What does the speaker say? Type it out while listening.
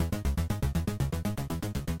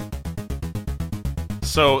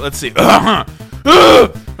So let's see. All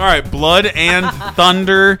right, blood and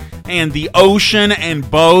thunder and the ocean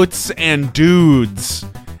and boats and dudes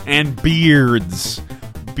and beards.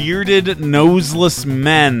 Bearded, noseless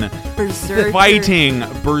men fighting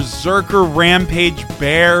berserker rampage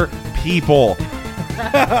bear people.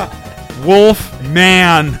 Wolf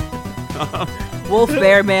man. Wolf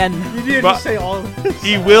bear man. You didn't just say all of this.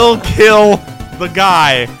 He will kill the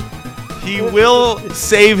guy. He will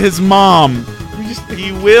save his mom.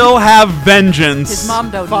 He will have vengeance. His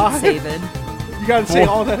mom don't need saving. You gotta say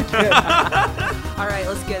all that again. All right,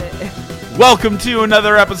 let's get it. Welcome to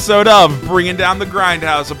another episode of Bringing Down the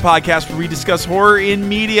Grindhouse, a podcast where we discuss horror in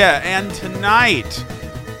media. And tonight,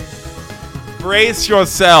 brace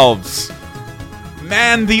yourselves.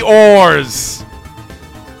 Man the oars.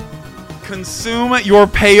 Consume your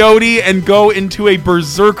peyote and go into a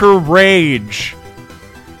berserker rage.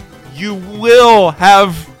 You will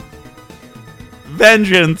have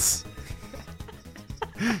vengeance.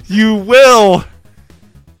 You will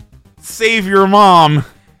save your mom.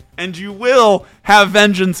 And you will have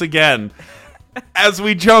vengeance again. As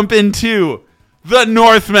we jump into The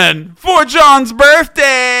Northman for John's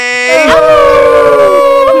birthday.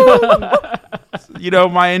 You know,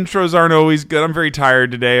 my intros aren't always good. I'm very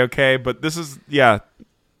tired today, okay? But this is, yeah.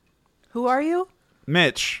 Who are you?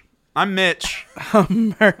 Mitch. I'm Mitch.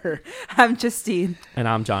 I'm Justine. And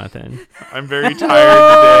I'm Jonathan. I'm very tired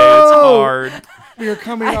today. It's hard. We are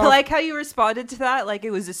coming I off. like how you responded to that like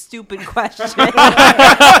it was a stupid question.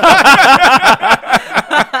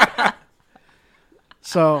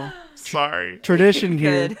 So, Sorry. tradition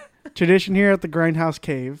here. Good. Tradition here at the Grindhouse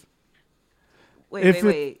Cave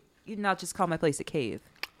Wait. You did not just call my place a cave.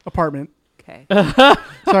 apartment. Okay.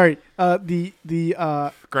 Sorry, the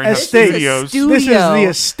Grindhouse estate. Studios. This is the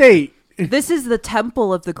estate. This is the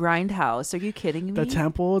temple of the Grindhouse. Are you kidding me? The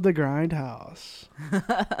temple of the Grindhouse.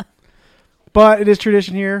 But it is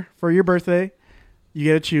tradition here for your birthday. You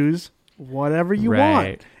get to choose whatever you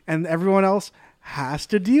want, and everyone else has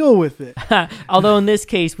to deal with it. Although in this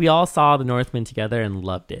case, we all saw The Northman together and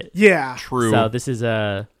loved it. Yeah, True. So this is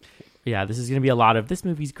going to be a lot of, this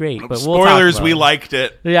movie's great, but Spoilers, we'll we talk about liked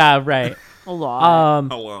it. it. Yeah, right. A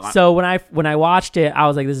lot. A lot. So when I watched it, I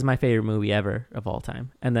was like, this is my favorite movie ever of all time.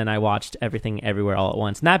 And then I watched Everything Everywhere All at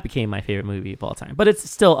Once, and that became my favorite movie of all time. But it's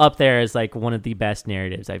still up there as like one of the best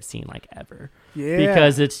narratives I've seen like ever. yeah.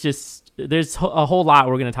 Because it's just, there's a whole lot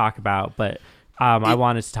we're going to talk about, but I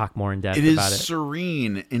wanted to talk more in depth It is about it.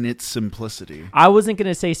 serene in its simplicity. I wasn't going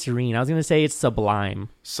to say serene. I was going to say it's sublime.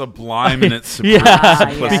 Sublime in its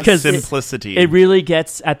Yeah, because simplicity. It really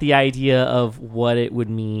gets at the idea of what it would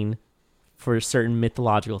mean for certain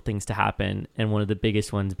mythological things to happen, and one of the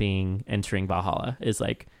biggest ones being entering Valhalla is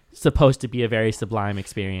like supposed to be a very sublime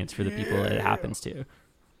experience for the people that it happens to.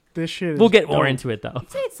 This shit. We'll get more into it though. I'd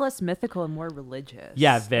say it's less mythical and more religious.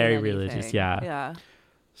 Yeah, than very anything. religious, yeah. Yeah.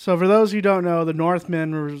 So for those who don't know, The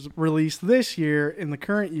Northman was released this year in the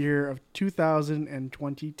current year of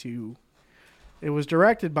 2022. It was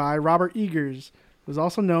directed by Robert Eggers, who is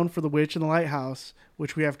also known for The Witch in the Lighthouse,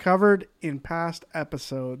 which we have covered in past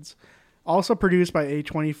episodes. Also produced by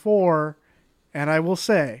A24, and I will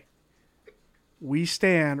say, we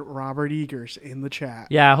stand Robert Eggers in the chat.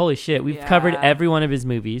 Yeah, holy shit. We've covered Yeah. every one of his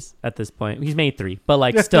movies at this point. He's made 3, but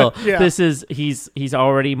like still, Yeah. this is he's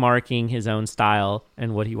already marking his own style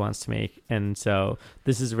and what he wants to make. And so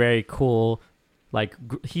this is very cool. Like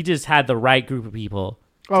he just had the right group of people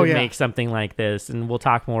to make something like this, and we'll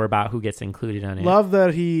talk more about who gets included on it. Love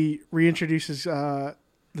that he reintroduces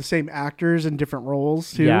the same actors in different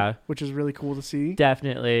roles too, Yeah. which is really cool to see.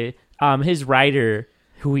 Definitely. His writer,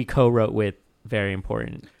 who he co-wrote with, very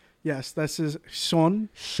important. Yes, this is Sean,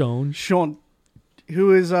 Sean.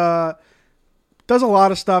 who is does a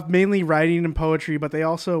lot of stuff, mainly writing and poetry, but they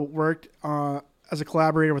also worked as a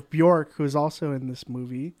collaborator with Bjork, who is also in this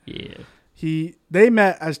movie. Yeah. They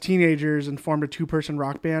met as teenagers and formed a 2-person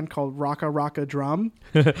rock band called Rocka Rocka Drum.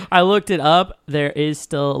 I looked it up. There is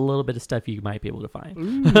still a little bit of stuff you might be able to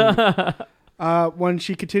find. When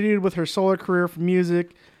she continued with her solo career for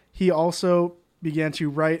music, he also began to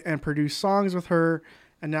write and produce songs with her,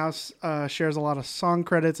 and now shares a lot of song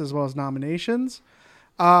credits as well as nominations.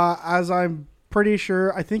 As I'm pretty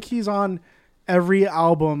sure, I think he's on every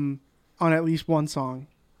album on at least one song,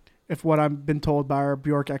 if what I've been told by our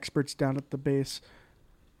Bjork experts down at the base.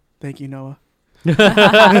 Thank you, Noah.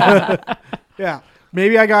 Yeah,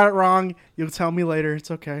 maybe I got it wrong. You'll tell me later. It's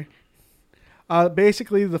okay.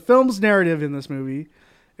 Basically, the film's narrative in this movie,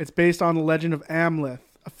 it's based on the legend of Amleth,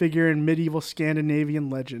 a figure in medieval Scandinavian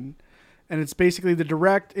legend. And it's basically the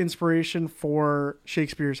direct inspiration for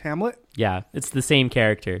Shakespeare's Hamlet. Yeah, it's the same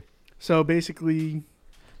character. So basically,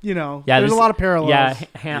 there's a lot of parallels.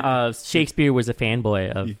 Yeah, Shakespeare was a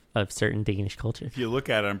fanboy of certain Danish culture. If you look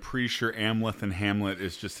at it, I'm pretty sure Amleth and Hamlet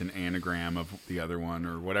is just an anagram of the other one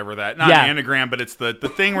or whatever that. Not an anagram, but it's the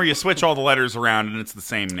thing where you switch all the letters around and it's the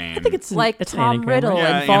same name. I think it's Tom Riddle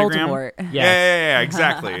and Voldemort. Yeah,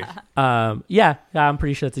 exactly. I'm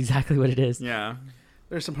pretty sure that's exactly what it is. Yeah.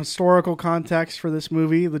 There's some historical context for this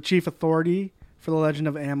movie. The chief authority for the legend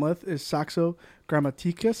of Amleth is Saxo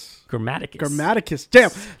Grammaticus.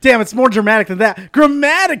 Damn, it's more dramatic than that.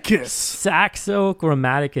 Grammaticus. Saxo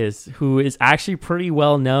Grammaticus, who is actually pretty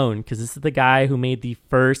well known because this is the guy who made the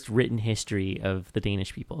first written history of the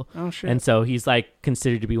Danish people. Oh shit! And so he's like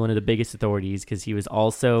considered to be one of the biggest authorities because he was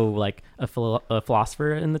also like a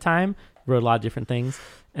philosopher in the time, wrote a lot of different things.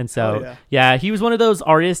 And so he was one of those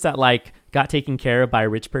artists that like got taken care of by a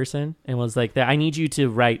rich person and was like, I need you to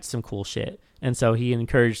write some cool shit. And so he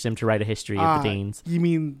encouraged him to write a history of the Danes. You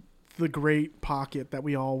mean the great pocket that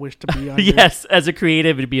we all wish to be under? Yes, as a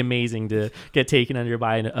creative, it'd be amazing to get taken under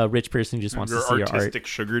by a rich person who just wants to see your art. Artistic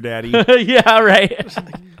sugar daddy. Yeah, right.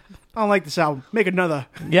 I don't like this album. Make another.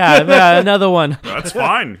 Yeah, another one. That's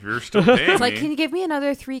fine. You're still paying It's like, can you give me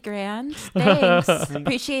another $3,000? Thanks.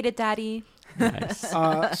 Appreciate it, Daddy. Nice.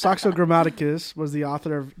 Saxo Grammaticus was the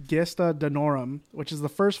author of Gesta Danorum, which is the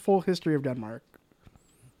first full history of Denmark.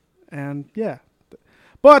 And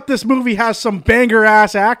but this movie has some banger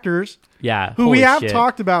ass actors. Yeah, who we have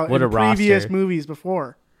talked about in previous roster. Movies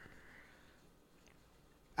before.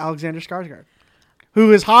 Alexander Skarsgård,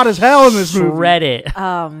 who is hot as hell in this movie. Shred it.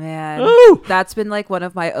 Oh man, that's been like one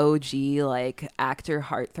of my OG like actor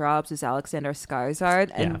heartthrobs is Alexander Skarsgård.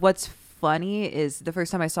 And what's funny is the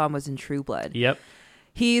first time I saw him was in True Blood. Yep.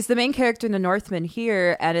 He's the main character in The Northman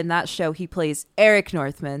here, and in that show he plays Eric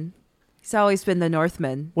Northman. He's always been the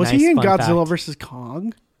Northman. Was he in Godzilla vs.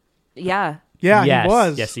 Kong? Yeah. Yeah, he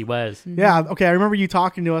was. Yes, he was. Mm-hmm. Yeah, okay, I remember you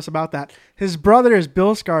talking to us about that. His brother is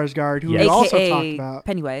Bill Skarsgård, who we also talked about.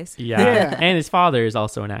 Pennywise. Yeah. And his father is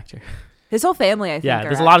also an actor. His whole family, I think,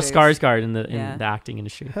 there's a actors. lot of Skarsgård in the acting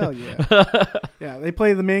industry. Hell yeah. Yeah, they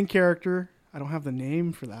play the main character. I don't have the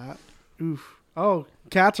name for that. Oof. Oh,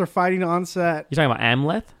 cats are fighting on set. You're talking about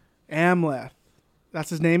Amleth? Amleth.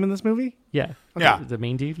 That's his name in this movie? Yeah. Okay. Yeah. The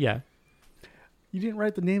main dude? Yeah. You didn't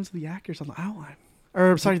write the names of the actors on the outline.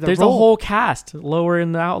 Or, sorry, there's a whole cast lower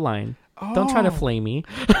in the outline. Oh. Don't try to flame me.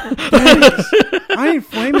 I ain't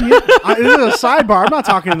flaming you. This is a sidebar. I'm not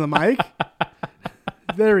talking to the mic.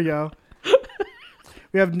 There we go.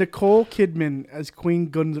 We have Nicole Kidman as Queen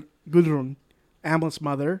Gudrun, Amleth's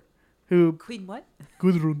mother. Queen what?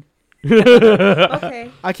 Gudrun.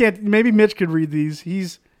 Okay. I can't. Maybe Mitch could read these.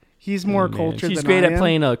 He's more cultured than I am. She's great at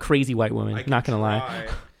playing a crazy white woman. Not going to lie.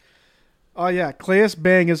 Oh, yeah. Claes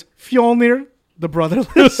Bang is Fjolnir, the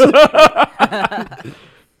brotherless.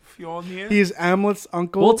 Fjolnir? He's Amleth's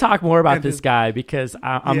uncle. We'll talk more about this guy because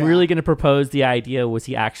I'm really going to propose the idea, was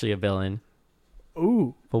he actually a villain?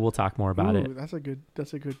 Ooh. But we'll talk more about it. That's a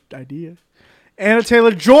good idea. Anna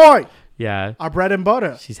Taylor-Joy. Yeah. Our bread and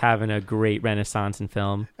butter. She's having a great renaissance in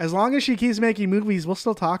film. As long as she keeps making movies, we'll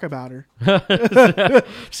still talk about her.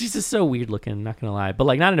 She's just so weird looking, not going to lie. But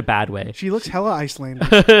like not in a bad way. She looks hella Icelandic.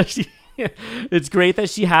 It's great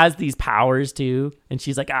that she has these powers too. And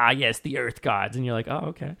she's like, yes, the earth gods. And you're like, oh,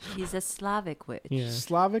 okay. She's a Slavic witch. Yeah.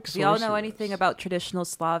 Slavic sorceress. Do y'all know anything about traditional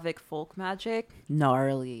Slavic folk magic?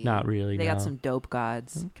 Gnarly. Not really, They got some dope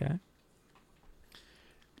gods. Okay.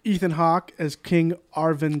 Ethan Hawke as King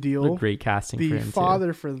Arvindil. Great casting for him, the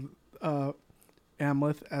father for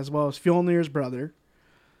Amleth, as well as Fjolnir's brother.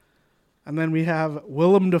 And then we have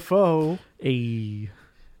Willem Dafoe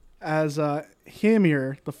as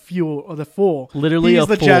Hymir, the fool. Literally He's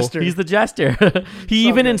the fool. jester. He's the jester. He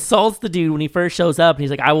even insults the dude when he first shows up. And he's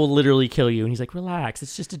like, I will literally kill you. And he's like, relax.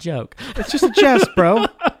 It's just a joke. It's just a jest, bro.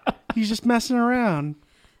 He's just messing around.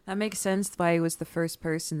 That makes sense why he was the first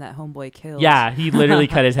person that Homeboy killed. Yeah, he literally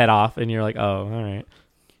cut his head off, and you're like, oh, all right.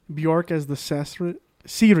 Bjork as the Cirrus.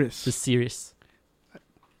 The Cirrus.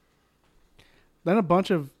 Then a bunch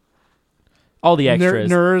of all the extras.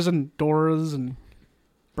 Nurs and Doras and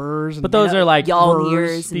Burrs. And but those are like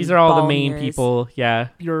Yalnirs. These are all the main people. Yeah.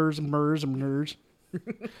 Burs and Murs and Nurs.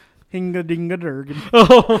 Hinga dinga durgan.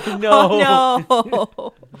 Oh, no. Oh,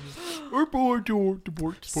 no.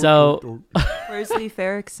 So, where's Leif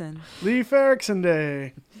Erikson? Leif Erikson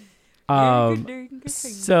Day.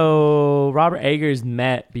 So Robert Eggers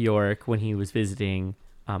met Bjork when he was visiting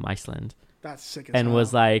Iceland. That's sick as and hell.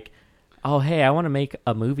 was like, oh, hey, I want to make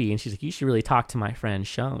a movie. And she's like, you should really talk to my friend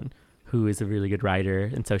Sean, who is a really good writer.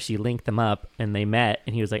 And so she linked them up and they met.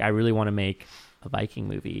 And he was like, I really want to make a Viking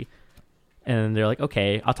movie. And they're like,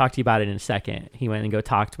 okay, I'll talk to you about it in a second. He went and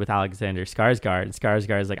talked with Alexander Skarsgård, and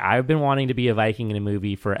Skarsgård's like, I've been wanting to be a Viking in a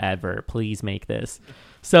movie forever. Please make this.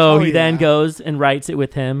 So he then goes and writes it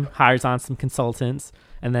with him, hires on some consultants,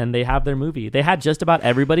 and then they have their movie. They had just about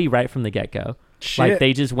everybody right from the get-go. Like,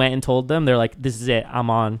 they just went and told them, they're like, this is it, I'm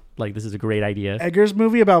on. Like, this is a great idea. Eggers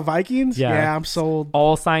movie about Vikings? Yeah, I'm sold.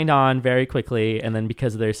 All signed on very quickly, and then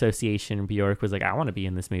because of their association, Bjork was like, I want to be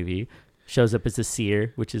in this movie. Shows up as a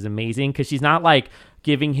seer, which is amazing, because she's not like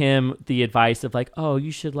giving him the advice of like, oh, you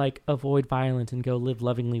should like avoid violence and go live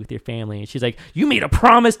lovingly with your family. And she's like, you made a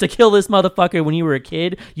promise to kill this motherfucker when you were a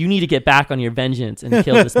kid. You need to get back on your vengeance and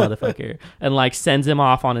kill this motherfucker. And like sends him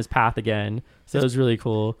off on his path again. So it was really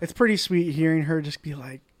cool. It's pretty sweet hearing her just be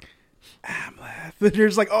like, Amleth. And you're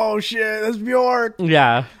just like, oh shit, that's Bjork.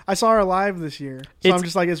 Yeah. I saw her live this year. So I'm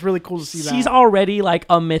just like, it's really cool to see that. She's already like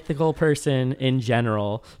a mythical person in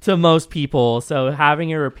general to most people. So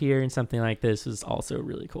having her appear in something like this is also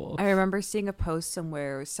really cool. I remember seeing a post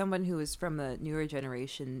somewhere, someone who was from the newer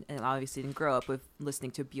generation and obviously didn't grow up with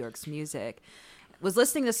listening to Bjork's music, was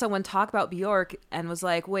listening to someone talk about Bjork and was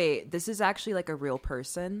like, wait, this is actually like a real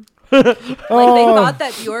person. Like they thought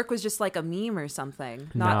that Bjork was just like a meme or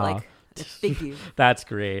something, not like a figure. That's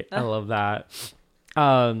great. I love that.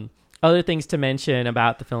 Other things to mention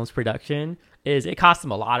about the film's production is it cost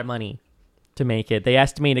them a lot of money to make it. They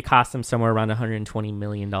estimate it cost them somewhere around $120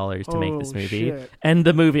 million to make this movie. Shit. And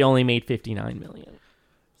the movie only made $59 million.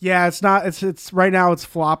 Yeah, it's not. It's right now it's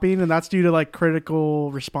flopping, and that's due to like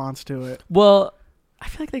critical response to it. Well, I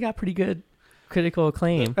feel like they got pretty good critical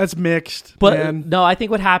acclaim. That's mixed. But man. no, I think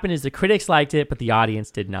what happened is the critics liked it, but the audience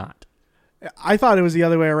did not. I thought it was the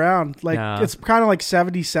other way around. Like it's kind of like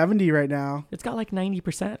 70-70 right now. It's got like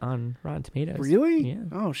 90% on Rotten Tomatoes. Really? Yeah.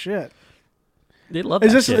 Oh shit. They love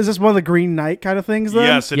Is that this shit. is this one of the Green Knight kind of things then?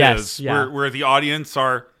 Yes, it is. Yeah. Where the audience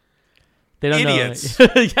are They don't idiots. know.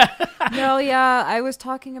 Yeah. No, yeah, I was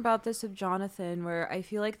talking about this with Jonathan, where I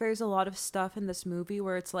feel like there's a lot of stuff in this movie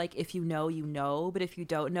where it's like, if you know, you know, but if you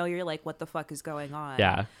don't know, you're like, what the fuck is going on?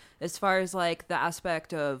 Yeah. As far as like the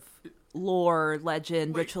aspect of lore,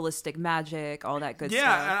 legend, ritualistic magic, all that good stuff.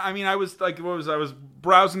 Yeah, I mean, I was like, I was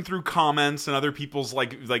browsing through comments and other people's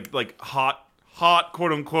like hot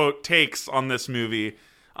quote unquote takes on this movie,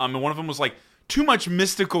 and one of them was like, too much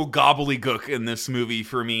mystical gobbledygook in this movie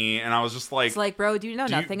for me, and I was just like, it's like, bro, do you know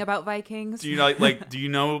nothing about Vikings? Do you like do you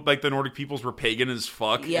know like the Nordic peoples were pagan as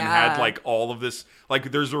fuck and had like all of this,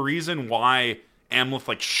 like there's a reason why Amleth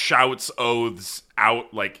like shouts oaths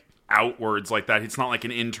out like outwards like that. It's not like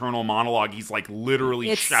an internal monologue. He's like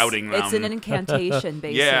literally shouting them. It's an incantation,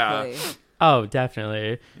 basically. Yeah. Oh,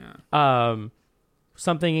 definitely. Yeah.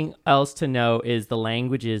 Something else to know is the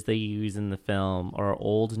languages they use in the film are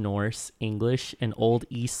Old Norse, English, and Old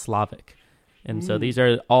East Slavic. And so these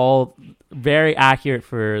are all very accurate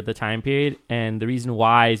for the time period. And the reason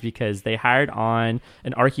why is because they hired on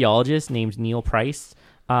an archaeologist named Neil Price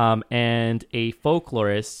and a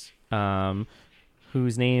folklorist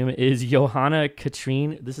whose name is Johanna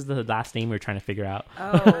Katrine. This is the last name we're trying to figure out.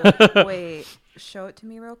 Oh, wait. Show it to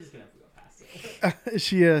me real quick. Is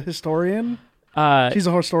she a historian? She's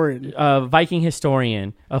a historian. A Viking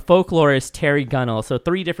historian, a folklorist, Terry Gunnell. So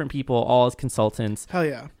 3 different people, all as consultants. Hell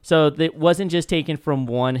yeah. So it wasn't just taken from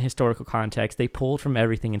one historical context. They pulled from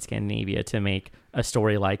everything in Scandinavia to make a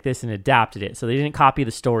story like this and adapted it. So they didn't copy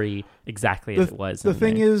the story exactly as it was. The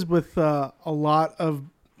thing is with a lot of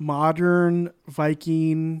modern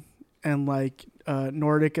Viking and like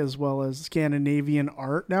Nordic as well as Scandinavian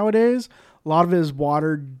art nowadays, a lot of it is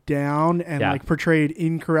watered down and like portrayed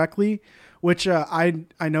incorrectly. Which I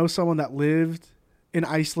know someone that lived in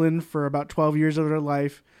Iceland for about 12 years of their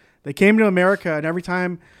life. They came to America, and every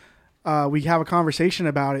time we have a conversation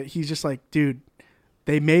about it, he's just like, dude,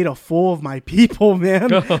 they made a fool of my people, man.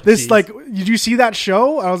 Like, did you see that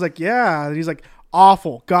show? I was like, yeah. And he's like,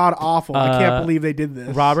 awful, god awful. I can't believe they did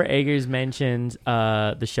this. Robert Eggers mentioned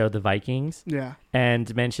the show The Vikings. Yeah.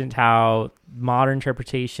 And mentioned how modern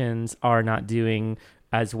interpretations are not doing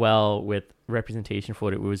as well with representation for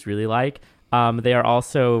what it was really like. They are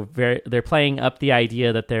also they're playing up the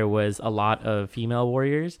idea that there was a lot of female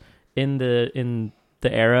warriors in the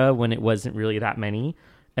era when it wasn't really that many.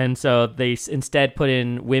 And so they instead put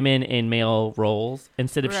in women in male roles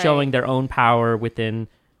instead of showing their own power within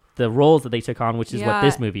the roles that they took on, which is what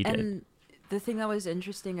this movie did. And the thing that was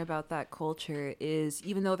interesting about that culture is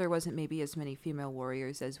even though there wasn't maybe as many female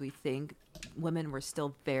warriors as we think, women were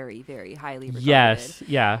still very, very highly regarded. Yes,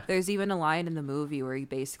 yeah. There's even a line in the movie where he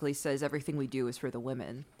basically says everything we do is for the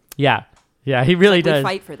women. Yeah. Yeah, he really We does.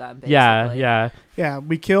 fight for them. Basically. Yeah,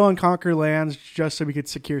 we kill and conquer lands just so we could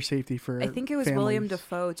secure safety for I think it was families. William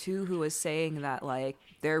Dafoe too who was saying that like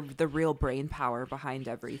they're the real brain power behind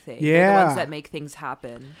everything. Yeah. They're the ones that make things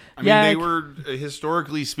happen. I mean, they were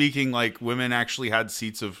historically speaking, like women actually had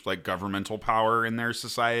seats of like governmental power in their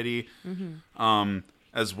society,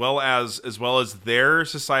 as well as their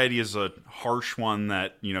society is a harsh one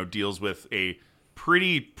that deals with a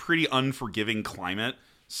pretty unforgiving climate.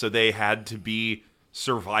 So they had to be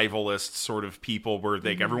survivalist sort of people where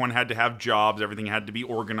everyone had to have jobs, everything had to be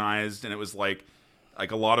organized, and it was like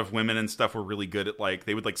a lot of women and stuff were really good at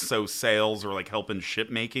they would sew sails or help in ship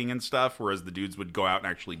making and stuff, whereas the dudes would go out and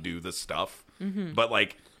actually do the stuff. But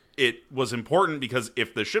it was important because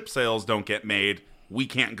if the ship sails don't get made, we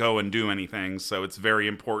can't go and do anything. So it's very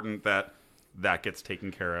important that gets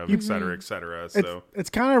taken care of, et cetera, et cetera. So it's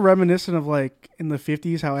kind of reminiscent of in the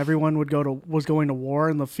 50s how everyone was going to war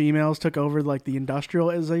and the females took over the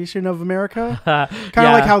industrialization of America. Kind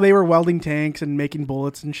of like how they were welding tanks and making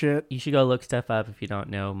bullets and shit. You should go look stuff up if you don't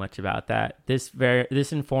know much about that.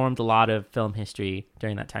 This informed a lot of film history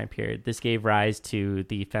during that time period. This gave rise to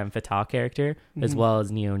the femme fatale character as well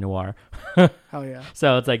as neo-noir. Hell yeah.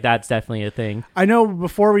 So it's that's definitely a thing. I know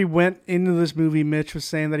before we went into this movie, Mitch was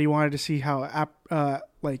saying that he wanted to see how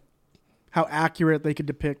accurate they could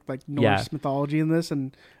depict Norse mythology in this,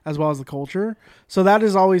 and as well as the culture. So that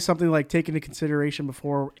is always something taken into consideration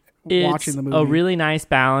before watching the movie. It's a really nice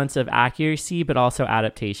balance of accuracy, but also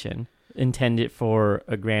adaptation intended for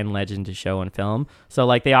a grand legend to show on film. So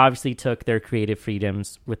they obviously took their creative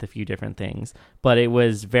freedoms with a few different things, but it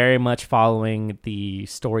was very much following the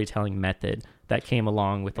storytelling method that came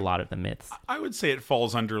along with a lot of the myths. I would say it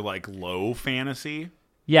falls under low fantasy.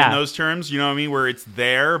 Yeah. In those terms, you know what I mean? Where it's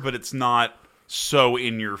there, but it's not so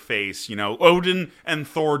in your face. Odin and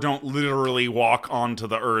Thor don't literally walk onto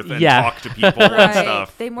the earth and talk to people and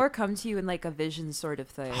stuff. They more come to you in a vision sort of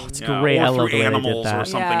thing. It's great. Or I love through the way they did animals that. or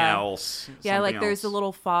something else. Yeah, there's a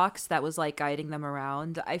little fox that was guiding them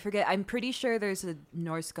around. I forget. I'm pretty sure there's a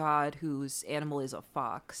Norse god whose animal is a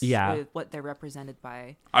fox. Yeah. With what they're represented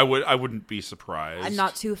by. I wouldn't be surprised. I'm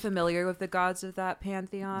not too familiar with the gods of that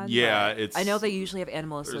pantheon. Yeah, I know they usually have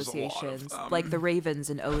animal associations, like the ravens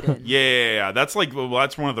and Odin. Yeah. That's that's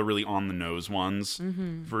one of the really on the nose ones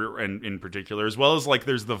and in particular, as well as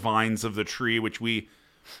there's the vines of the tree, which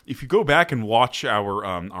if you go back and watch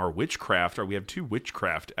our witchcraft, we have 2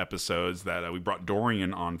 witchcraft episodes that we brought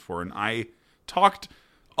Dorian on for, and I talked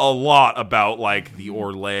a lot about the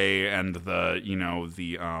Orlais and the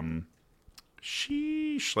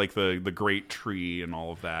sheesh, the great tree and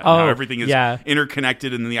all of that. Oh, how everything is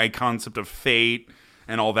interconnected, and the concept of fate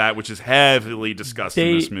and all that, which is heavily discussed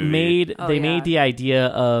in this movie. They made the idea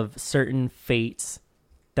of certain fates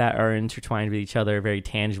that are intertwined with each other a very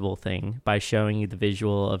tangible thing by showing you the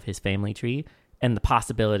visual of his family tree and the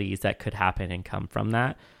possibilities that could happen and come from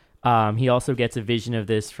that. He also gets a vision of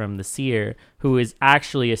this from the seer, who is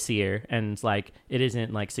actually a seer, and it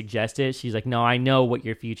isn't suggested. She's no, I know what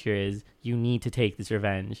your future is. You need to take this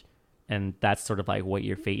revenge. And that's sort of what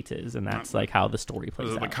your fate is, and that's how the story plays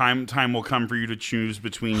out. The time will come for you to choose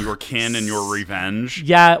between your kin and your revenge.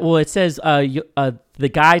 Yeah, well, it says the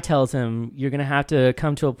guy tells him you're gonna have to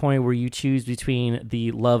come to a point where you choose between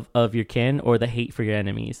the love of your kin or the hate for your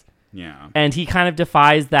enemies. Yeah, and he kind of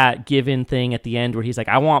defies that given thing at the end where he's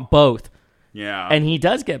I want both. Yeah, and he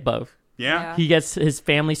does get both. Yeah. He gets his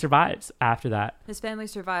family survives after that. His family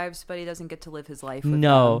survives, but he doesn't get to live his life with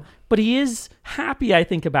them. But he is happy, I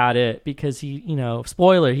think, about it because he,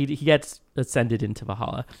 spoiler, he gets ascended into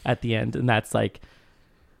Valhalla at the end, and that's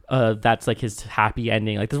his happy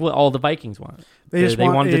ending. This is what all the Vikings want. They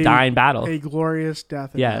wanted to die in battle. A glorious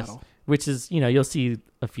death in battle. Which is, you'll see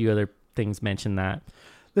a few other things mention that.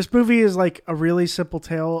 This movie is a really simple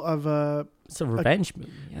tale of it's a revenge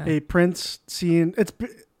movie. Yeah. A prince seeing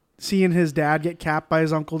his dad get capped by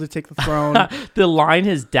his uncle to take the throne. The line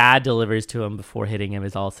his dad delivers to him before hitting him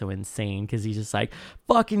is also insane because he's just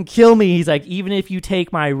fucking kill me. He's even if you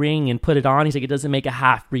take my ring and put it on, he's it doesn't make a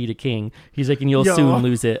half-breed a king. He's and you'll soon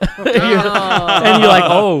lose it. And you're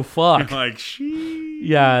oh, fuck. You're she.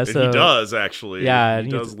 Yeah, so he does actually. Yeah, he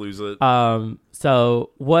does lose it.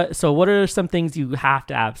 So what are some things you have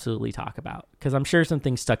to absolutely talk about? Because I'm sure some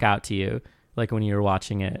things stuck out to you, when you were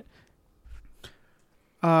watching it.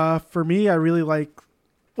 For me, I really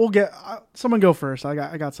we'll get someone go first.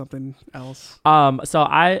 I got something else. So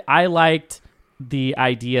I liked the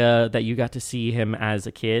idea that you got to see him as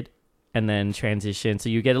a kid and then transition. So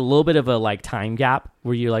you get a little bit of a time gap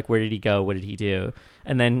where you're where did he go? What did he do?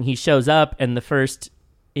 And then he shows up, and the first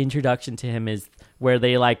introduction to him is where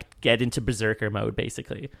they get into berserker mode,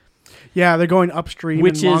 basically. Yeah, they're going upstream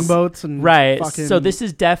which in is longboats and right. fucking, So this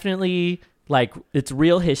is definitely like it's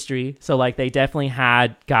real history. So like they definitely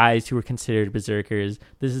had guys who were considered berserkers.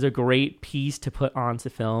 This is a great piece to put onto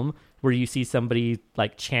film where you see somebody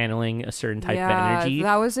like channeling a certain type of energy.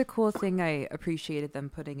 That was a cool thing I appreciated them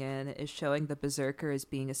putting in, is showing the berserker as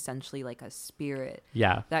being essentially like a spirit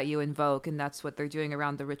that you invoke, and that's what they're doing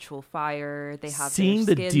around the ritual fire. They have seeing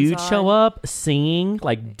their the skins dude on. show up singing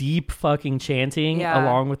like deep fucking chanting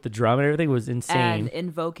along with the drum and everything was insane. And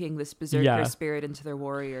invoking this berserker spirit into their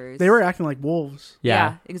warriors. They were acting like wolves.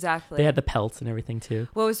 Yeah, exactly. They had the pelts and everything too.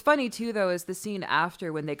 What was funny too, though, is the scene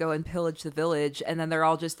after when they go and pillage the village, and then they're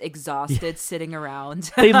all just exhausted sitting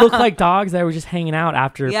around. They look like dogs that were just hanging out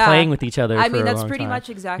after playing with each other. I mean, for a that's long pretty time. much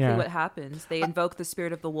exactly what happens. They invoke the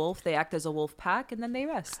spirit of the wolf, they act as a wolf pack, and then they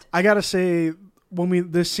rest. I gotta say,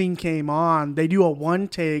 when this scene came on, they do a one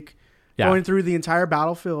take going through the entire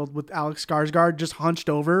battlefield with Alex Skarsgård just hunched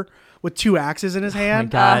over with 2 axes in his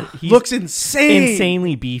hand. Oh my God. He looks insane.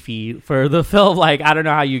 Insanely beefy for the film. Like, I don't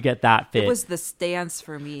know how you get that fit. It was the stance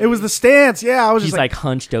for me. It was the stance. Yeah, I was He's just like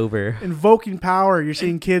hunched over. invoking power. You're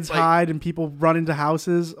seeing kids hide and people run into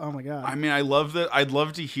houses. Oh my God. I mean, I love that. I'd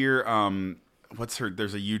love to hear what's her,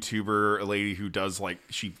 there's a YouTuber, a lady who does like,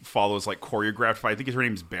 she follows like choreographed fight. I think her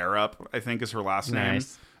name's Bear Up, I think is her last name.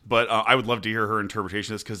 But I would love to hear her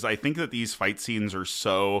interpretation of this, because I think that these fight scenes are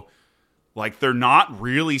so, like, they're not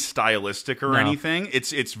really stylistic or anything.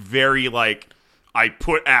 It's very like, I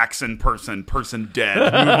put axe in person dead,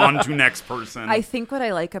 move on to next person. I think what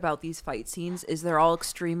I like about these fight scenes is they're all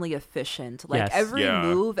extremely efficient. Like every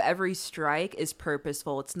move, every strike is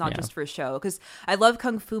purposeful. It's not just for show. Because I love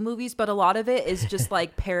kung fu movies, but a lot of it is just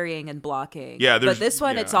like parrying and blocking. Yeah, but this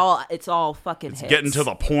one, it's all fucking hits. Getting to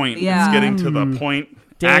the point. Yeah. It's getting to the point.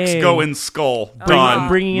 Dang. Axe go in skull. Done.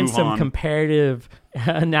 Bringing in Move some on. comparative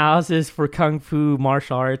analysis for kung fu,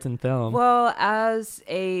 martial arts, and film. Well, as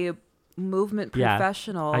a movement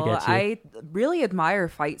professional, I really admire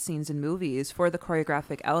fight scenes in movies for the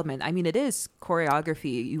choreographic element. I mean, it is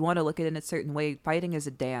choreography. You want to look at it in a certain way. Fighting is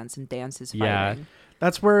a dance, and dance is fighting.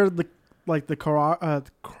 That's where the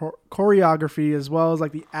choreography, as well as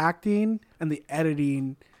like the acting and the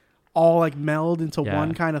editing, all like meld into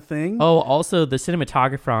one kind of thing. Oh, also the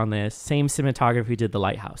cinematographer on this, same cinematographer who did The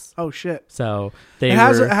Lighthouse. Oh shit! So it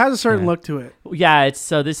has a certain look to it. Yeah,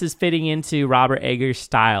 so this is fitting into Robert Eggers'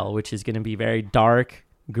 style, which is going to be very dark,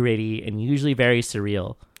 gritty, and usually very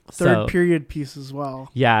surreal. Third period piece as well.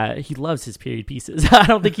 Yeah, he loves his period pieces. I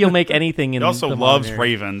don't think he'll make anything in. He also loves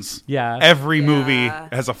ravens. Yeah, every movie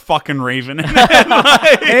has a fucking raven in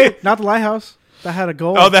it. Hey, not The Lighthouse. That had a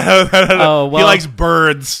goal. Well, he likes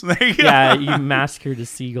birds. Yeah, you massacred a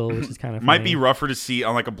seagull, which is kind of might be rougher to see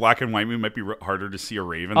on like a black and white movie. Might be harder to see a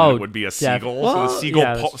raven than it would be a seagull. Well, so the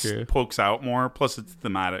seagull pokes out more. Plus, it's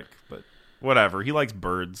thematic. But whatever. He likes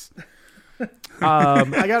birds. I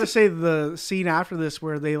gotta say, the scene after this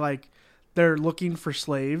where they're looking for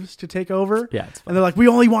slaves to take over. Yeah, it's fun. And they're like, we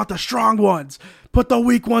only want the strong ones. Put the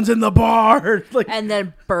weak ones in the bar. Like, and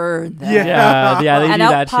then burn them. Yeah, they and do out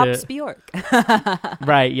that pops shit. Bjork.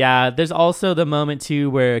 Right, yeah. There's also the moment, too,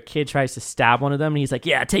 where a kid tries to stab one of them, and he's like,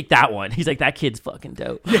 yeah, take that one. He's like, that kid's fucking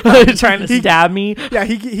dope. Trying to stab me. Yeah,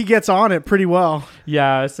 he gets on it pretty well.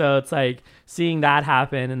 Yeah, so it's like seeing that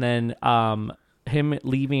happen, and then him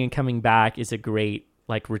leaving and coming back is a great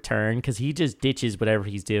like return, because he just ditches whatever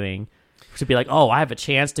he's doing to be like, oh, I have a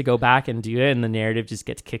chance to go back and do it, and the narrative just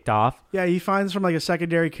gets kicked off. Yeah, he finds from like a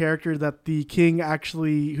secondary character that the king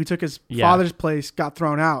actually, who took his father's place, got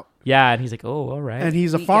thrown out. Yeah, and he's like, oh, all right. And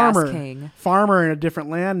he's a farmer in a different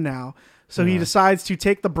land now. So he decides to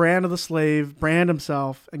take the brand of the slave, brand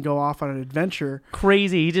himself, and go off on an adventure.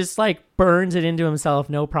 Crazy. He just like burns it into himself,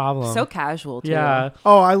 no problem. So casual, too. Yeah.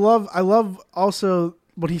 Oh, I love also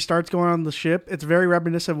when he starts going on the ship. It's very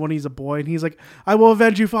reminiscent of when he's a boy, and he's like, I will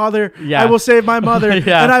avenge you, father. Yeah. I will save my mother, and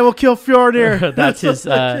I will kill Fjordir. That's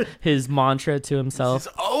his mantra to himself.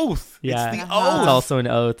 It's his oath. Yeah. It's the oath. It's also an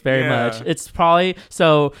oath, very much. It's probably,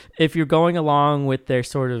 so if you're going along with their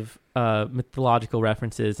sort of mythological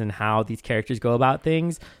references and how these characters go about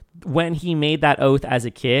things, when he made that oath as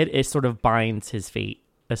a kid, it sort of binds his fate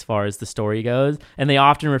as far as the story goes, and they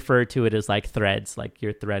often refer to it as like threads, like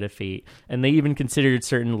your thread of fate, and they even considered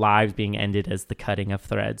certain lives being ended as the cutting of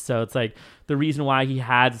threads. So it's like the reason why he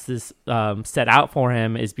has this set out for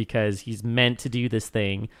him is because he's meant to do this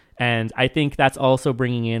thing. And I think that's also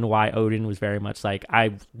bringing in why Odin was very much like,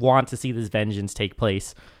 I want to see this vengeance take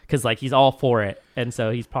place, because like he's all for it, and so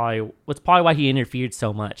that's probably why he interfered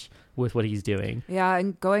so much with what he's doing. Yeah,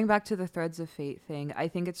 and going back to the threads of fate thing, I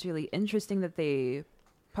think it's really interesting that they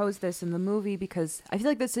pose this in the movie because I feel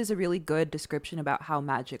like this is a really good description about how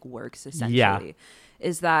magic works, essentially. Yeah.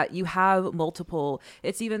 Is that you have multiple,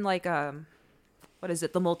 it's even like, what is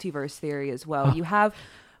it, the multiverse theory as well. You have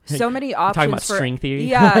so many options. Talking about for string theory?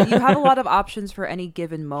 Yeah, you have a lot of options for any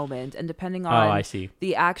given moment, and depending on I see.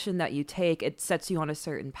 the action that you take, it sets you on a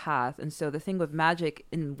certain path. And so the thing with magic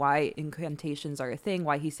and why incantations are a thing,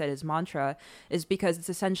 why he said his mantra, is because it's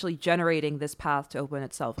essentially generating this path to open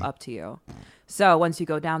itself up to you. So once you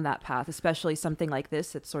go down that path, especially something like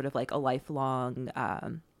this, it's sort of like a lifelong,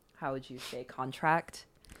 how would you say, contract?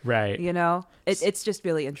 Right. You know, it's just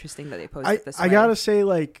really interesting that they posed it this way. I gotta say,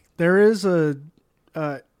 like, there is a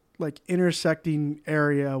like intersecting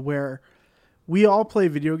area where we all play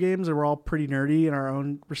video games and we're all pretty nerdy in our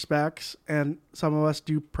own respects, and some of us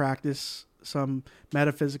do practice some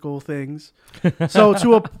metaphysical things. So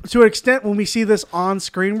to an extent, when we see this on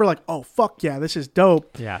screen, we're like, oh fuck yeah, this is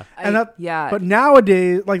dope. Yeah. But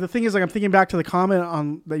nowadays, like, the thing is, like, I'm thinking back to the comment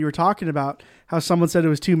on that you were talking about, how someone said it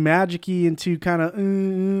was too magic-y and too kind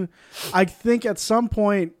of I think at some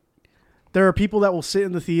point there are people that will sit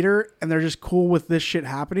in the theater and they're just cool with this shit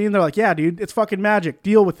happening. They're like, yeah, dude, it's fucking magic.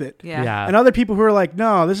 Deal with it. Yeah. And other people who are like,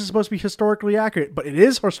 no, this is supposed to be historically accurate, but it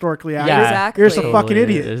is historically accurate. Yeah, exactly. You're just a fucking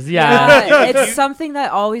idiot. It's something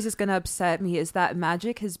that always is going to upset me, is that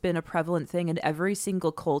magic has been a prevalent thing in every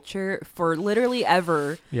single culture for literally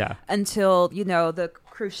ever. Yeah. Until, you know, the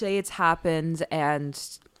Crusades happened and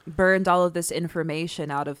burned all of this information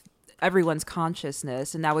out of everyone's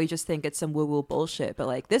consciousness, and now we just think it's some woo-woo bullshit, but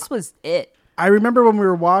like, this was it. I remember when we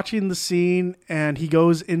were watching the scene and he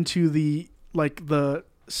goes into the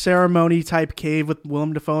ceremony type cave with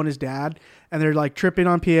Willem Dafoe and his dad, and they're like tripping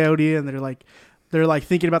on peyote, and they're like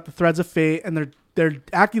thinking about the threads of fate, and they're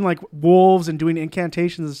acting like wolves and doing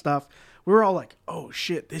incantations and stuff. We were all like, oh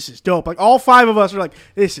shit, this is dope. Like, all five of us are like,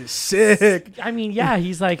 this is sick. I mean, yeah,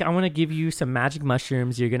 he's like, I want to give you some magic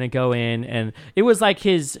mushrooms. You're going to go in. And it was like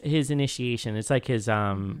his initiation. It's like his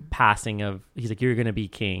passing of, he's like, you're going to be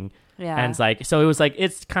king. Yeah. And it's like, so it was like,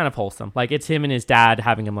 it's kind of wholesome. Like, it's him and his dad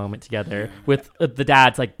having a moment together with the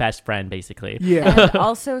dad's like best friend, basically. Yeah. And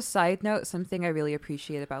also, side note, something I really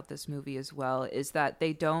appreciate about this movie as well is that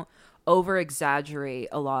they don't over exaggerate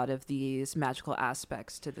a lot of these magical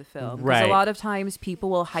aspects to the film. Because Right. a lot of times people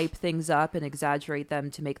will hype things up and exaggerate them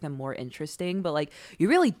to make them more interesting, but like, you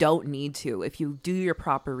really don't need to if you do your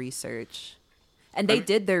proper research. And they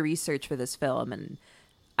did their research for this film, and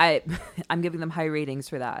I'm giving them high ratings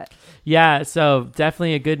for that. Yeah, so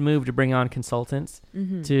definitely a good move to bring on consultants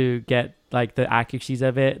to get like the accuracies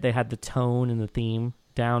of it. They had the tone and the theme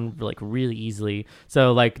down like really easily.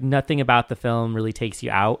 So like nothing about the film really takes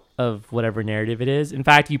you out of whatever narrative it is. In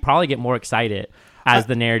fact, you probably get more excited as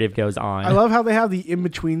the narrative goes on. I love how they have the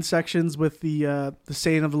in-between sections with the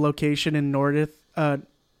saying of the location in Nordic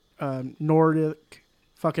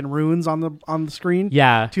fucking runes on the screen.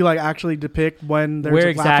 Yeah. To like actually depict when there's where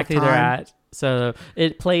a lapse of exactly they're time. at. So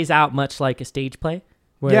it plays out much like a stage play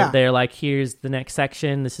where they're like, here's the next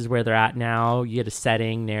section. This is where they're at now. You get a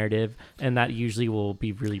setting, narrative, and that usually will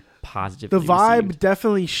be really positive. The vibe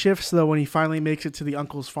definitely shifts though when he finally makes it to the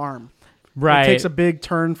uncle's farm. Right. It takes a big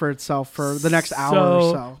turn for itself for the next hour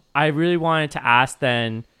or so. I really wanted to ask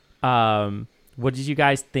then, what did you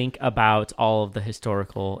guys think about all of the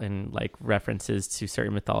historical and like references to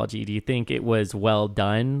certain mythology? Do you think it was well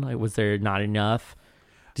done? Like, was there not enough?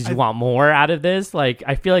 Did you want more out of this? Like,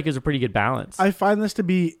 I feel like it was a pretty good balance. I find this to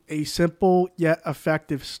be a simple yet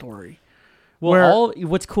effective story. Well,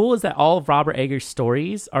 what's cool is that all of Robert Eggers'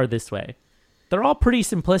 stories are this way. They're all pretty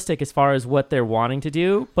simplistic as far as what they're wanting to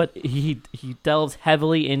do, but he delves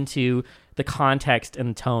heavily into the context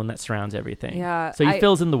and tone that surrounds everything. Yeah, So he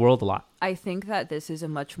fills in the world a lot. I think that this is a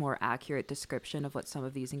much more accurate description of what some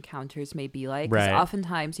of these encounters may be like. Because Right.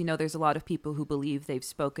 oftentimes, you know, there's a lot of people who believe they've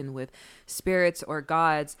spoken with spirits or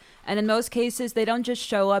gods. And in most cases, they don't just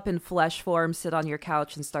show up in flesh form, sit on your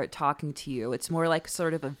couch and start talking to you. It's more like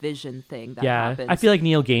sort of a vision thing that happens. I feel like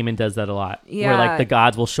Neil Gaiman does that a lot. Where Yeah. like the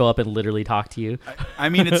gods will show up and literally talk to you. I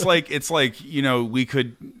mean, it's like, you know, we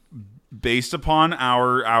could, based upon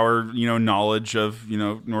our you know, knowledge of, you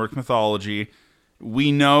know, Nordic mythology,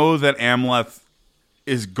 we know that Amleth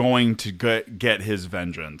is going to get his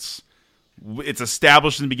vengeance. It's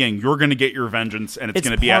established in the beginning. You're going to get your vengeance, and it's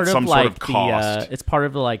going to be at some sort of cost. It's part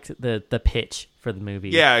of the pitch for the movie.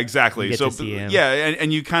 Yeah, exactly. You get So to see him. yeah,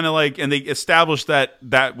 and you kind of like, and they established that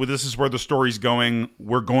well, this is where the story's going.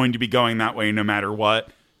 We're going to be going that way no matter what.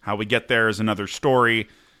 How we get there is another story.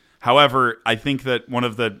 However, I think that one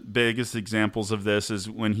of the biggest examples of this is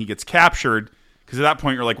when he gets captured, because at that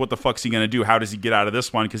point you're like, what the fuck's he going to do? How does he get out of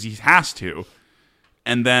this one? Because he has to.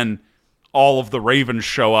 And then all of the ravens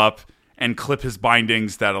show up and clip his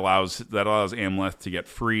bindings that allows Amleth to get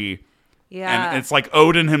free. Yeah. And it's like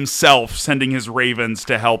Odin himself sending his ravens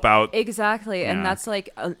to help out. Exactly. Yeah. And that's like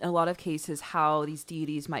a lot of cases how these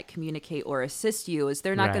deities might communicate or assist you is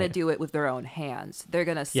they're not going to do it with their own hands. They're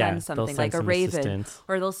going to send something like a raven assistance.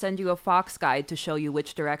 or they'll send you a fox guide to show you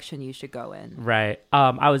which direction you should go in. Right.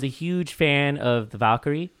 I was a huge fan of the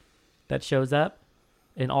Valkyrie that shows up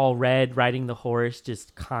in all red, riding the horse,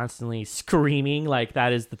 just constantly screaming like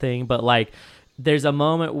that is the thing. But like there's a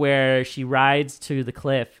moment where she rides to the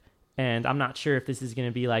cliff, and I'm not sure if this is going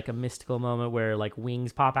to be like a mystical moment where like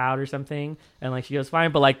wings pop out or something and like she goes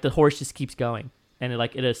flying, but like the horse just keeps going and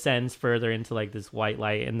it ascends further into like this white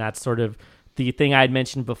light. And that's sort of the thing I'd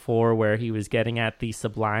mentioned before where he was getting at the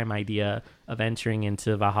sublime idea of entering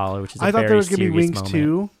into Valhalla, which is I thought there was going to be wings moment.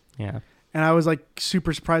 too. Yeah. And I was like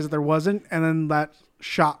super surprised that there wasn't. And then that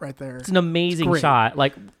shot right there. It's an amazing shot.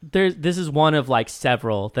 Like this is one of like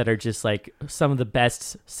several that are just like some of the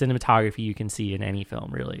best cinematography you can see in any film,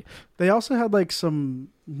 really. They also had like some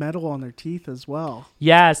metal on their teeth as well.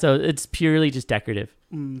 Yeah, so it's purely just decorative.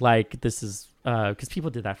 Like this is because people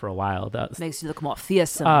did that for a while. Makes you look more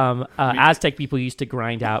fearsome. Aztec people used to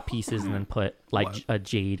grind out pieces and then put like a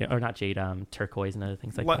jade or not jade, turquoise and other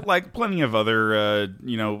things like that. Like plenty of other,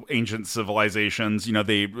 ancient civilizations,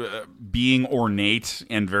 they being ornate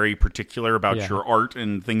and very particular about your art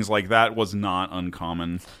and things like that was not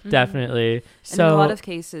uncommon. Definitely. And in a lot of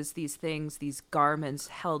cases, these garments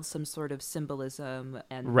held some sort of symbolism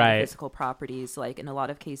and physical properties. Like in a lot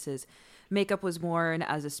of cases, makeup was worn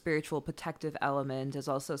as a spiritual protective element, as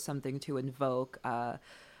also something to invoke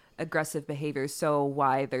aggressive behavior. So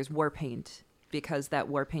why there's war paint, because that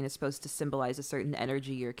war paint is supposed to symbolize a certain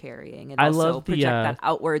energy you're carrying and also project that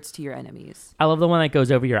outwards to your enemies. I love the one that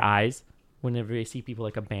goes over your eyes. Whenever you see people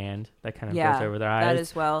like a band that kind of goes over their eyes. That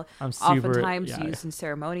as well. Oftentimes used in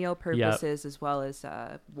ceremonial purposes as well as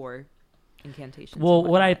war incantations. Well,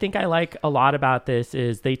 what I think I like a lot about this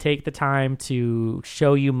is they take the time to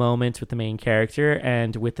show you moments with the main character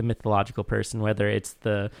and with the mythological person, whether it's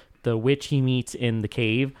the witch he meets in the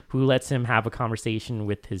cave who lets him have a conversation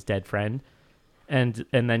with his dead friend. And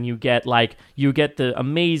then you get the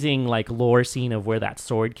amazing like lore scene of where that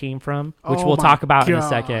sword came from, which we'll talk about in a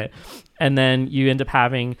second. And then you end up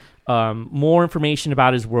having more information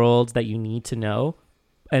about his world that you need to know.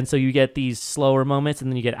 And so you get these slower moments, and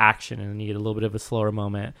then you get action, and then you get a little bit of a slower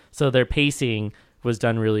moment. So their pacing was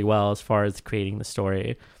done really well as far as creating the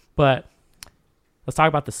story. But let's talk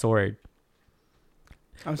about the sword.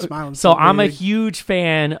 I'm smiling. So I'm a huge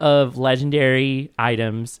fan of legendary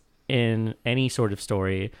items in any sort of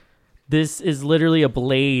story. This is literally a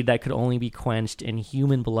blade that could only be quenched in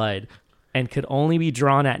human blood and could only be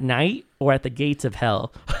drawn at night or at the gates of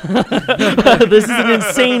hell. This is an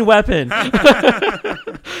insane weapon.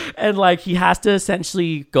 And like he has to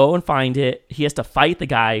essentially go and find it. He has to fight the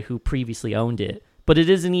guy who previously owned it. But it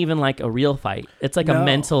isn't even like a real fight. It's like a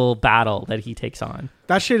mental battle that he takes on.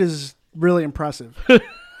 That shit is really impressive.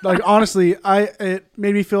 Like honestly, it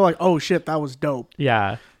made me feel like, oh shit, that was dope.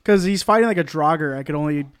 Yeah. Because he's fighting like a Draugr. I could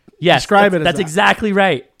only describe it as that's that. Exactly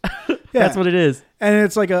right. That's what it is. And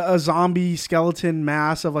it's like a zombie skeleton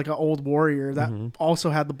mass of like an old warrior that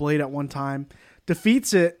also had the blade at one time.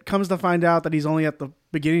 Defeats it, comes to find out that he's only at the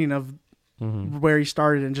beginning of where he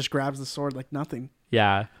started and just grabs the sword like nothing.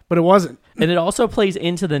 Yeah. But it wasn't. And it also plays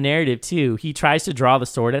into the narrative too. He tries to draw the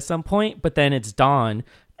sword at some point, but then it's dawn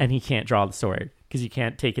and he can't draw the sword because you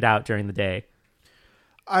can't take it out during the day.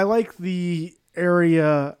 I like the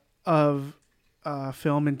area of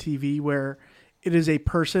film and TV where it is a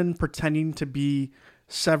person pretending to be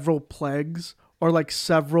several plagues or like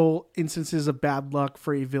several instances of bad luck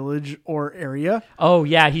for a village or area. Oh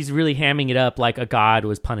yeah, he's really hamming it up like a god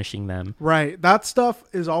was punishing them. Right. That stuff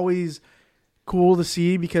is always cool to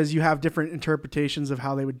see because you have different interpretations of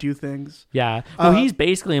how they would do things. Yeah. Well, he's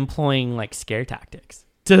basically employing like scare tactics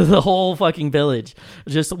to the whole fucking village.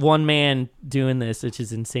 Just one man doing this, which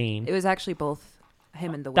is insane. It was actually both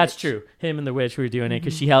him and the witch. That's true. Him and the witch were doing it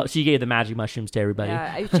because she gave the magic mushrooms to everybody.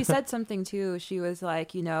 Yeah, she said something too. She was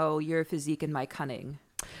like, your physique and my cunning.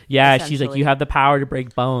 Yeah, she's like, you have the power to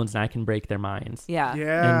break bones and I can break their minds. Yeah.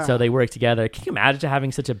 Yeah. And so they work together. Can you imagine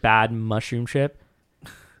having such a bad mushroom trip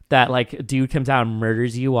that like a dude comes out and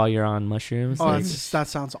murders you while you're on mushrooms? Oh, like, that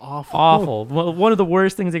sounds awful. Awful. One of the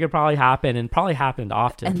worst things that could probably happen, and probably happened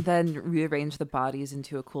often. And then rearrange the bodies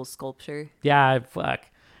into a cool sculpture. Yeah, fuck.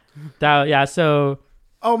 So...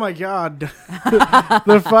 Oh my god.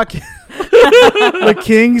 The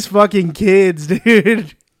king's fucking kids,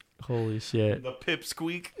 dude. Holy shit. The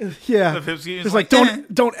pipsqueak. Yeah. The pipsqueak. It's like,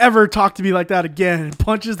 don't ever talk to me like that again. And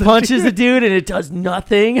punches the dude and it does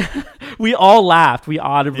nothing. We all laughed. We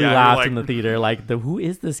audibly laughed in the theater. Like, who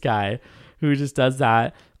is this guy who just does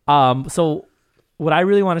that? So what I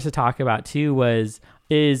really wanted to talk about too is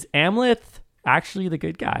Amleth actually the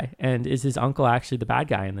good guy, and is his uncle actually the bad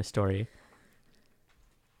guy in this story?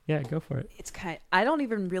 Yeah, go for it. I don't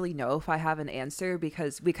even really know if I have an answer,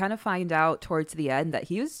 because we kind of find out towards the end that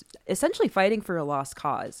he was essentially fighting for a lost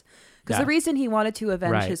cause. Because the reason he wanted to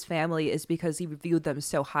avenge his family is because he viewed them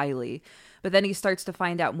so highly. But then he starts to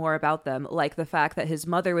find out more about them, like the fact that his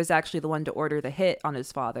mother was actually the one to order the hit on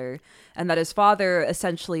his father, and that his father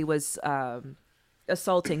essentially was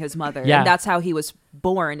assaulting his mother. Yeah. And that's how he was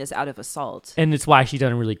born, is out of assault. And it's why she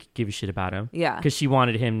doesn't really give a shit about him. Yeah. Because she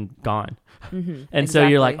wanted him gone. Mm-hmm. And so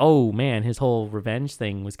you're like, oh man, his whole revenge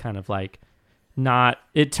thing was kind of like not,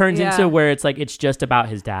 it turns into where it's like, it's just about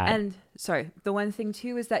his dad. And the one thing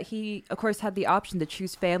too is that he, of course, had the option to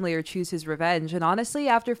choose family or choose his revenge. And honestly,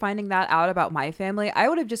 after finding that out about my family, I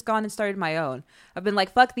would have just gone and started my own. I've been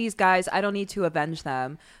like, fuck these guys. I don't need to avenge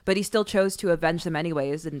them. But he still chose to avenge them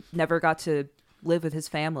anyways and never got to live with his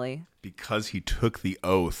family. Because he took the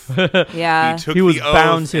oath. Yeah. He was the oath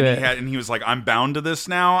bound to it. And he was like, I'm bound to this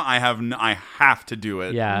now. I have to do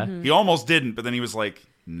it. Yeah. Mm-hmm. He almost didn't, but then he was like,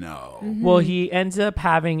 no. Mm-hmm. Well, he ends up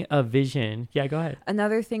having a vision. Yeah, go ahead.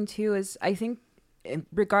 Another thing too is, I think in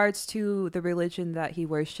regards to the religion that he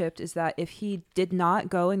worshipped, is that if he did not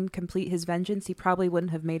go and complete his vengeance, he probably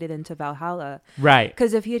wouldn't have made it into Valhalla. Right.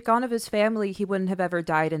 Because if he had gone of his family, he wouldn't have ever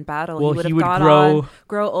died in battle. Well, he he would would have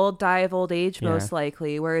grow old, die of old age, Yeah. most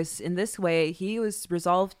likely. Whereas in this way, he was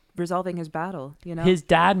resolving his battle. You know, His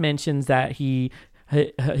dad mentions that he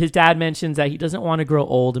doesn't want to grow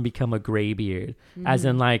old and become a graybeard, as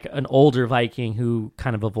in like an older Viking who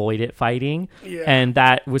kind of avoided fighting, and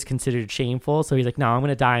that was considered shameful. So he's like, no, I'm going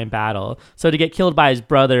to die in battle. So to get killed by his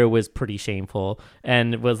brother was pretty shameful,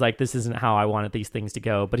 and it was like, this isn't how I wanted these things to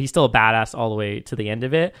go. But he's still a badass all the way to the end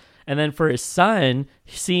of it. And then for his son,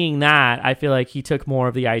 seeing that, I feel like he took more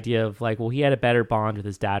of the idea of like, well, he had a better bond with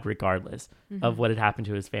his dad regardless of what had happened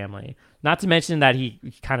to his family. Not to mention that he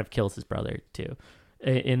kind of kills his brother too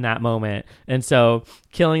in that moment. And so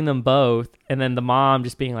killing them both, and then the mom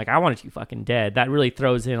just being like, I wanted you fucking dead, that really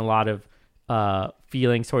throws in a lot of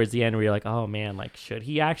feelings towards the end where you're like, oh man, like, should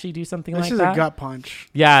he actually do something like that? This is a gut punch.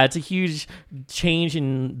 Yeah, it's a huge change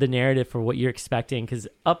in the narrative for what you're expecting, because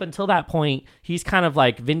up until that point, he's kind of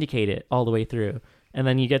like vindicated all the way through. And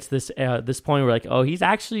then you get to this point where like, oh, he's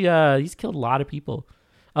actually he's killed a lot of people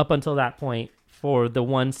up until that point for the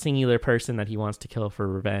one singular person that he wants to kill for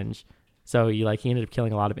revenge. So he ended up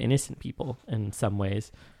killing a lot of innocent people in some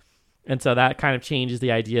ways. And so that kind of changes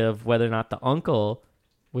the idea of whether or not the uncle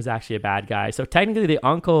was actually a bad guy. So technically the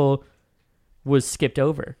uncle was skipped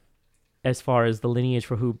over as far as the lineage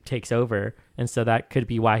for who takes over. And so that could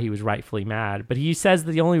be why he was rightfully mad. But he says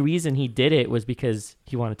that the only reason he did it was because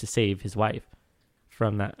he wanted to save his wife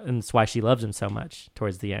from that. And that's why she loves him so much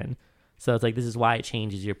towards the end. So it's like, this is why it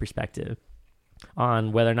changes your perspective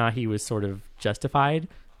on whether or not he was sort of justified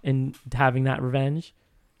in having that revenge.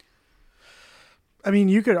 I mean,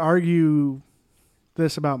 you could argue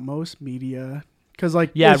this about most media, because like,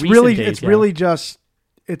 it's really just,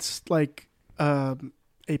 it's like a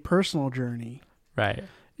personal journey. Right.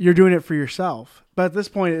 You're doing it for yourself, but at this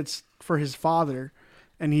point, it's for his father,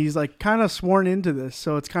 and he's like kind of sworn into this.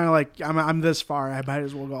 So it's kind of like, I'm this far, I might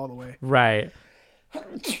as well go all the way. Right.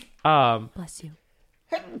 bless you.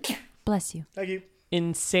 Bless you. Thank you.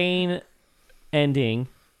 Insane ending.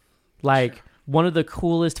 Like, one of the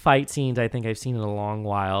coolest fight scenes I think I've seen in a long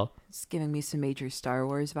while. It's giving me some major Star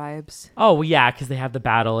Wars vibes. Oh, yeah, because they have the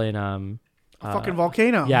battle in... a fucking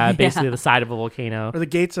volcano. Yeah, basically the side of a volcano. Or the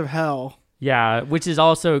gates of hell. Yeah, which is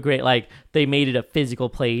also great. Like, they made it a physical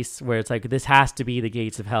place where it's like, this has to be the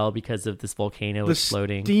gates of hell because of this volcano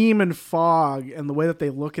exploding. The steam and fog and the way that they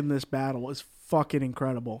look in this battle is fucking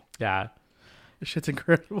incredible. Yeah. This shit's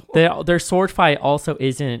incredible. Their sword fight also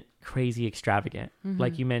isn't crazy extravagant.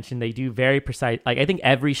 Like you mentioned, they do very precise. Like, I think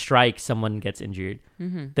every strike someone gets injured.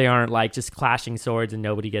 They aren't like just clashing swords and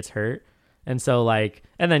nobody gets hurt. And so like,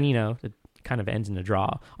 and then, it kind of ends in a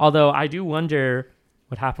draw. Although I do wonder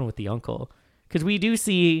what happened with the uncle, because we do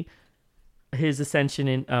see his ascension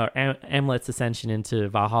in Amlet's ascension into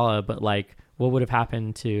Valhalla, but like, what would have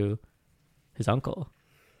happened to his uncle?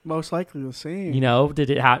 Most likely the same. Did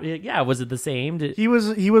it happen? Yeah, was it the same? He was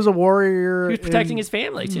a warrior. He was protecting his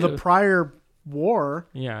family too. The prior war,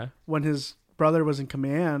 yeah, when his brother was in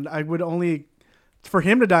command, I would only, for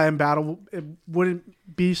him to die in battle, it wouldn't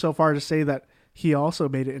be so far to say that he also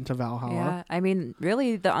made it into Valhalla. Yeah, I mean,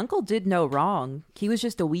 really, the uncle did no wrong. He was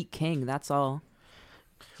just a weak king, that's all.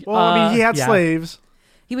 Well, I mean, he had yeah. slaves.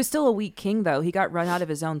 He was still a weak king, though. He got run out of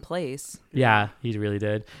his own place. Yeah, he really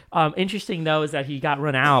did. Interesting, though, is that he got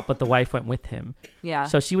run out, but the wife went with him. Yeah.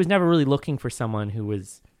 So she was never really looking for someone who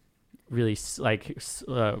was really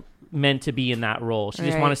meant to be in that role. She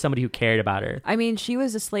just wanted somebody who cared about her. I mean, she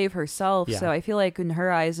was a slave herself, Yeah. so I feel like in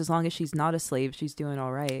her eyes, as long as she's not a slave, she's doing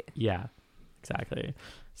all right. Yeah, exactly.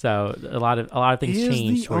 So a lot of things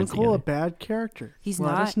changed. Is the uncle a bad character? He's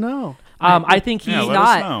Let not. us know. I think he's Yeah, let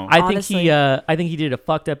not. us know. I think he did a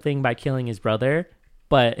fucked up thing by killing his brother,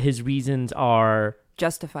 but his reasons are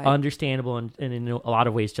Justified. understandable and in a lot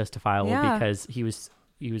of ways justifiable Yeah. because he was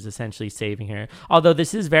essentially saving her. Although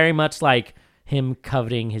this is very much like him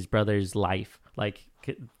coveting his brother's life, like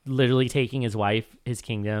literally taking his wife, his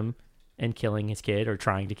kingdom, and killing his kid or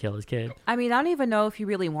trying to kill his kid. I mean, I don't even know if he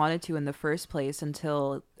really wanted to in the first place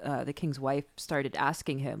until the king's wife started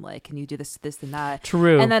asking him, like, can you do this, and that?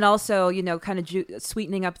 True. And then also, you know, kind of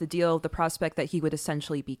sweetening up the deal, the prospect that he would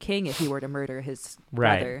essentially be king if he were to murder his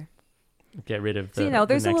brother. Get rid of the So, you know,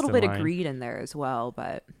 there's the a next little in bit of line. greed in there as well.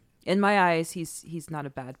 But in my eyes, he's not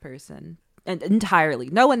a bad person. And entirely.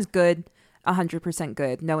 No one's good, 100%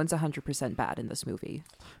 good. No one's 100% bad in this movie.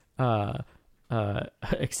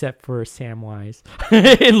 Except for Samwise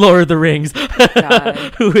in Lord of the Rings,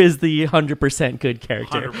 God. who is the 100% good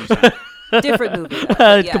character. 100%. Different movie.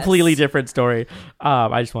 Though, yes. Completely different story.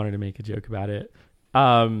 I just wanted to make a joke about it.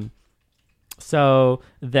 So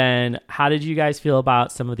then, how did you guys feel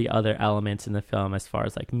about some of the other elements in the film as far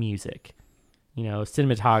as like music? You know,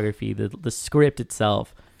 cinematography, the script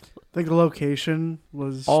itself, I think the location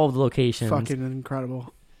was all of the locations. fucking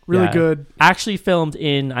incredible. Really Yeah. good. Actually filmed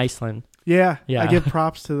in Iceland. Yeah, Yeah. I give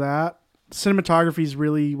props to that. Cinematography is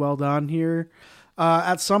really well done here.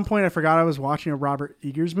 At some point, I forgot I was watching a Robert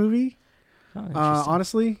Eggers movie. Oh, interesting.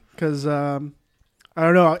 Honestly, because I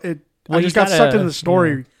don't know, I Well, just you got sucked gotta- into the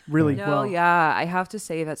story yeah. really No, well. yeah, I have to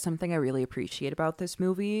say that's something I really appreciate about this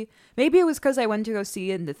movie. Maybe it was because I went to go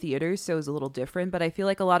see it in the theaters, so it was a little different. But I feel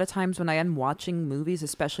like a lot of times when I am watching movies,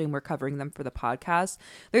 especially when we're covering them for the podcast,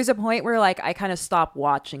 there's a point where like I kind of stop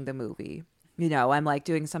watching the movie. You know, I'm like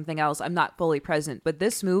doing something else. I'm not fully present. But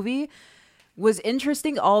this movie was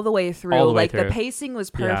interesting all the way through. All the way like through. the pacing was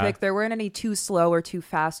perfect. There weren't any too slow or too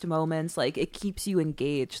fast moments. Like it keeps you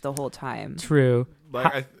engaged the whole time. True.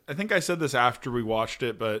 Like I think I said this after we watched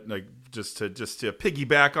it, but like just to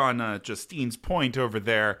piggyback on Justine's point over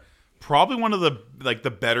there, probably one of the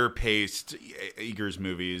better paced Eggers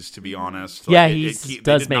movies, to be honest. Yeah, Like, he they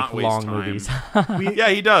does did make not waste long time. movies. Yeah,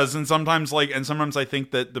 he does, and sometimes I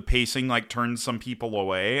think that the pacing like turns some people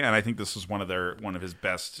away, and I think this was one of his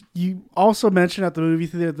best. You also mentioned at the movie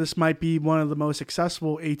theater this might be one of the most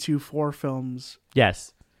accessible A24 films.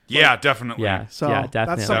 Yes. Yeah, definitely. Yeah. So yeah, that's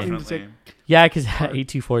definitely. something to Definitely. take. Yeah, because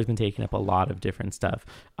A24 has been taking up a lot of different stuff.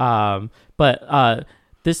 But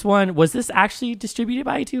this one, was this actually distributed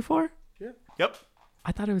by A24? Yep.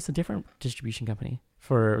 I thought it was a different distribution company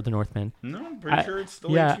for the Northman. No, I'm pretty sure it's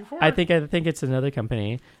still Yeah, A24. I think it's another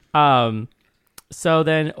company. So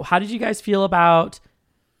then, how did you guys feel about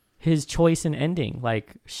his choice in ending?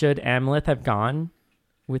 Like, should Amleth have gone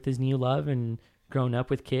with his new love and grown up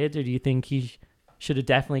with kids, or do you think he should have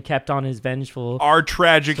definitely kept on his vengeful? Our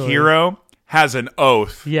tragic Story. hero has an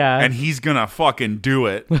oath. Yeah. And he's gonna fucking do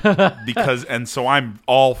it so I'm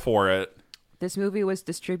all for it. This movie was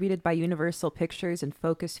distributed by Universal Pictures and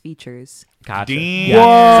Focus Features. Gotcha. Damn.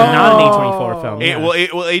 Yeah. So not an A24 film. Yeah. Well,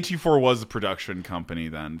 A24 was the production company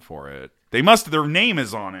then for it. Their name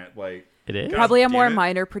is on it. Like It is. God Probably a damn more it.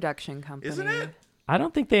 minor production company. Isn't it? I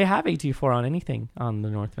don't think they have A24 on anything on the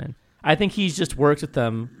Northman. I think he's just worked with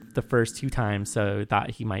them the first 2 times, so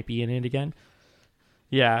thought he might be in it again.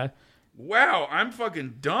 Yeah. Wow, I'm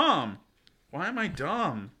fucking dumb. Why am I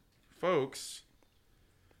dumb, folks?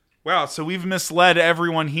 Wow, so we've misled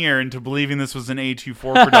everyone here into believing this was an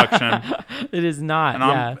A24 production. It is not.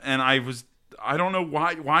 And I don't know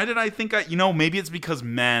why. Why did I think maybe it's because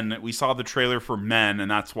Men. We saw the trailer for Men,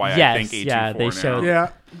 and that's why I think A24 yeah, they now. showed. Yeah.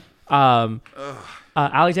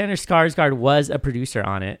 Alexander Skarsgård was a producer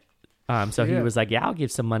on it. So he Yeah. was like, yeah, I'll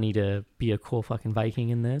give some money to be a cool fucking Viking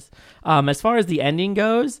in this. As far as the ending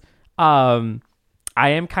goes, I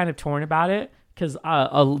am kind of torn about it because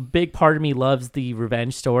a big part of me loves the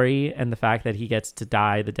revenge story and the fact that he gets to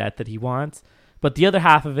die the death that he wants. But the other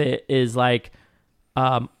half of it is like,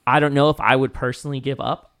 I don't know if I would personally give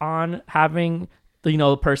up on having,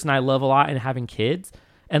 the person I love a lot and having kids.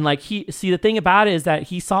 And like the thing about it is that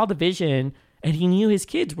he saw the vision and he knew his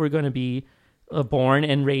kids were going to be born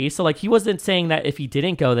and raised. So like he wasn't saying that if he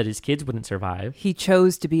didn't go that his kids wouldn't survive. He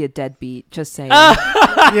chose to be a deadbeat. Just saying.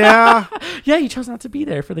 Yeah. Yeah, he chose not to be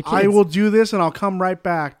there for the kids. I will do this and I'll come right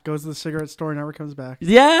back. Goes to the cigarette store and never comes back.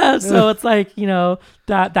 Yeah, so it's like,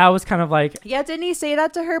 that was kind of like, Yeah, didn't he say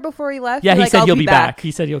that to her before he left? yeah, he Like, said I'll you'll be back.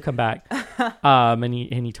 He said he'll come back. And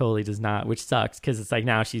he totally does not, which sucks because it's like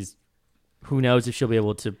now who knows if she'll be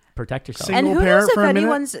able to protect herself. Single And who parent knows if for a minute?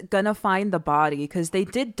 anyone's gonna find the body, because they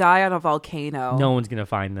did die on a volcano. No one's gonna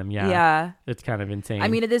find them. Yeah, Yeah. it's kind of insane. I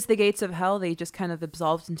mean, it is the gates of hell. They just kind of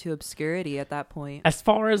absolved into obscurity at that point. as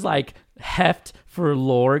far as like heft for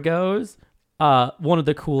lore goes, one of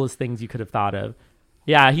the coolest things you could have thought of.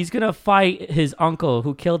 Yeah, he's gonna fight his uncle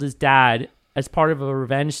who killed his dad as part of a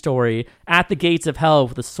revenge story at the gates of hell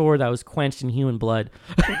with a sword that was quenched in human blood.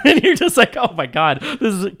 And you're just like, oh my god,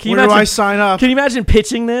 this is. Where do I sign up? Can you imagine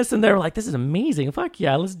pitching this? And they were like, this is amazing. Fuck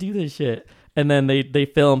yeah, let's do this shit. And then they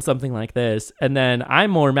film something like this. And then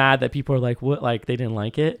I'm more mad that people are like, what? Like they didn't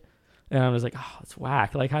like it. And I was like, oh, it's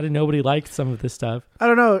whack. Like, how did nobody like some of this stuff? I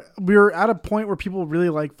don't know. We were at a point where people really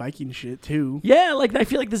like Viking shit too. Yeah, like I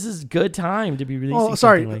feel like this is good time to be releasing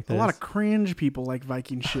Sorry, something like this. a lot of cringe people like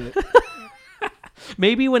Viking shit.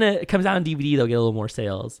 Maybe when it comes out on DVD, they'll get a little more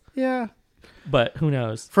sales. Yeah. But who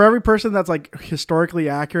knows? For every person that's like historically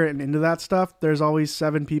accurate and into that stuff, there's always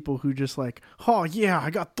 7 people who just like, oh yeah,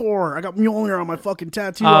 I got Thor, I got Mjolnir on my fucking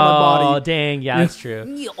tattoo on my Oh, body. dang. Yeah, that's true.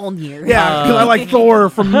 Mjolnir. Yeah, because I like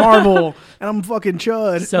Thor from Marvel, and I'm fucking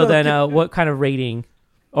chud. So then what kind of rating?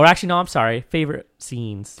 Or actually, no, I'm sorry. Favorite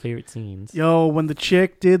scenes. Yo, when the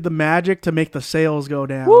chick did the magic to make the sails go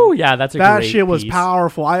down. Woo, yeah, that's a that great shit was piece.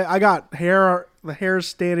 powerful. I got the hair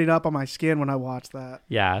standing up on my skin when I watched that.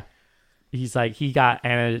 Yeah. He's like, he got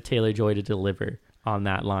Anna Taylor-Joy to deliver on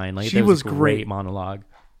that line. Like, She that was a great. monologue.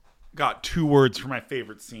 Got 2 words for my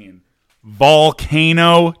favorite scene.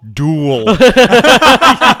 Volcano duel.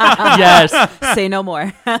 Yes. Say no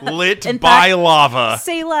more. Lit In by fact, lava.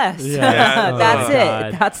 Say less. Yeah. That's Oh,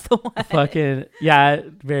 it. God. That's the one. Fucking, yeah,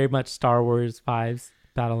 very much Star Wars vibes.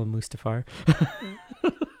 Battle of Mustafar.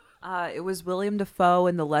 It was William Dafoe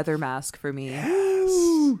in the leather mask for me.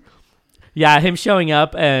 Yeah, him showing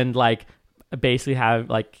up and like basically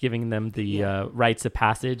giving them the rites of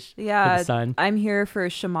passage for Yeah, the son. I'm here for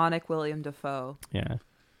shamanic William Dafoe. Yeah.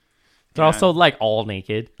 They're also like all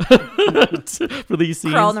naked for these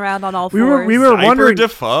scenes. Crawling around on all We fours. were Cypher wondering.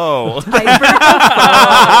 Defoe.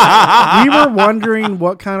 We were wondering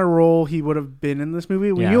what kind of role he would have been in this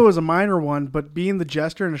movie. We Yeah. knew it was a minor one, but being the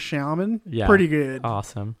jester and a shaman, Yeah. pretty good.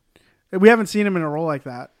 Awesome. We haven't seen him in a role like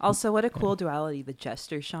that. Also, what a cool duality, the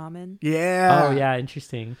jester shaman. Yeah. Oh yeah,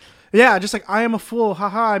 interesting. Yeah, just like, I am a fool.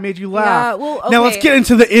 Haha, I made you laugh. Yeah, well, Now let's okay. get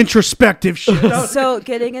into the introspective shit. So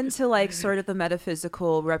getting into like sort of the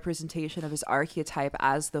metaphysical representation of his archetype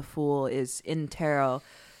as the fool is in tarot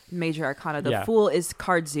major arcana. The Yeah. fool is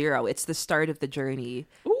card 0. It's the start of the journey.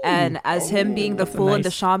 And as him being the That's a fool and the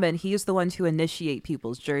nice- shaman, he is the one to initiate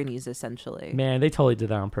people's journeys essentially. Man, they totally did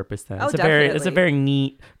that on purpose then. Oh, It's a definitely. very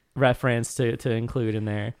neat reference to include in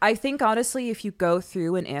there. I think honestly, if you go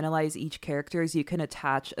through and analyze each characters, you can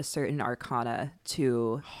attach a certain arcana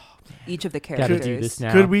to each of the Gotta characters. do this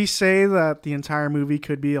now. Could we say that the entire movie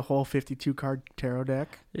could be a whole 52 card tarot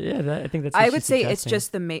deck? Yeah, I think that's what I she's would say it's suggesting.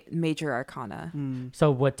 just the major arcana.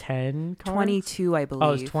 So what, 10 cards? 22, I believe.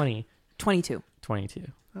 Oh, it's 20. 22. 22.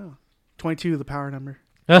 Oh, 22, the power number.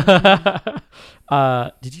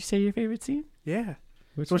 Did you say your favorite scene? Yeah.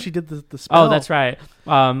 Which That's when one? she did the spell. Oh, that's right.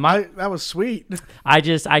 That was sweet. I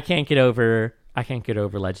can't get over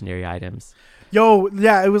legendary items. Yo,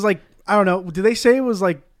 yeah, it was like, I don't know. Did they say it was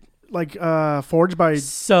like forged by?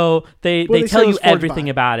 So they What did they tell say it you was forged everything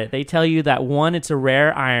by? about it. They tell you that one, it's a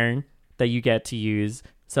rare iron that you get to use.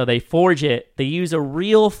 So they forge it. They use a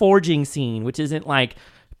real forging scene, which isn't like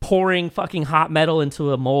pouring fucking hot metal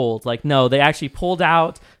into a mold. Like, no, they actually pulled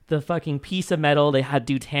out the fucking piece of metal. They had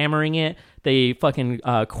dudes hammering it. They fucking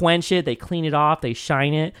quench it. They clean it off. They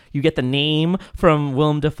shine it. You get the name from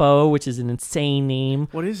Willem Dafoe, which is an insane name.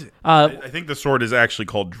 What is it? I think the sword is actually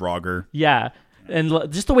called Draugr. Yeah. And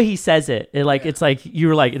just the way he says it, it's like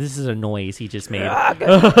you're like, this is a noise he just made.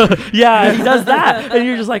 Yeah, he does that, and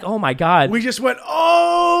you're just like, oh my god, We just went,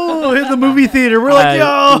 oh, in the movie theater. We're like,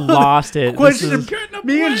 I yo, lost it. Quenched This is- in,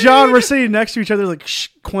 me and John were sitting next to each other, like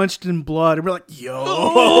quenched in blood, and we're like, yo,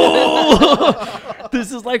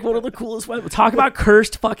 This is like one of the coolest ones. Talk about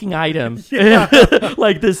cursed fucking item.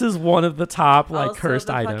 Like this is one of the top like Also, cursed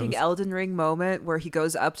the items. fucking Elden Ring moment where he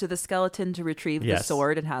goes up to the skeleton to retrieve the Yes.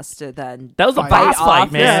 sword and has to then That was a Fight boss fight,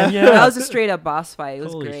 off. man. Yeah. Yeah. That was a straight up boss fight. It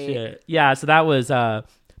was Holy great. shit. Yeah, so that was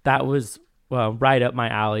right up my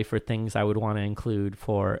alley for things I would want to include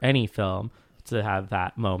for any film. to have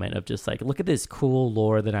that moment of just like, look at this cool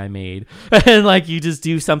lore that I made. And like you just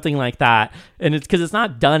do something like that. And it's because it's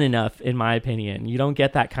not done enough, in my opinion. You don't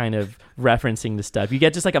get that kind of referencing to stuff. You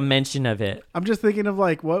get just like a mention of it. I'm just thinking of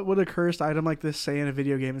like, what would a cursed item like this say in a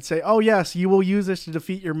video game? And say, oh yes, you will use this to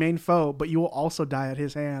defeat your main foe, but you will also die at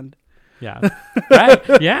his hand. Yeah.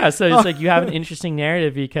 Right. Yeah. So it's like you have an interesting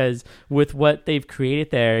narrative because with what they've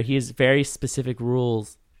created there, he has very specific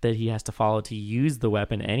rules that he has to follow to use the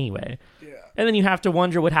weapon anyway. Yeah. And then you have to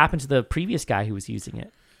wonder what happened to the previous guy who was using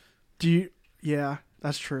it. Yeah,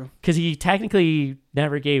 that's true. Because he technically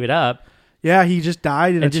never gave it up. Yeah, he just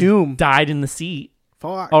died in a tomb. Died in the seat.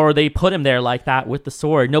 Fuck. Or they put him there like that with the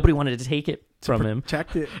sword. Nobody wanted to take it from him.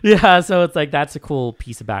 Protect it. Yeah, so it's like that's a cool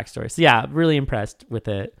piece of backstory. So yeah, really impressed with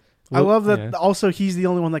it. I love that also he's the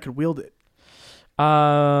only one that could wield it.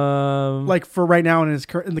 Like for right now in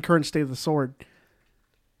the current state of the sword.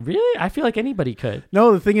 Really? I feel like anybody could.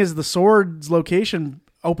 No, the thing is the sword's location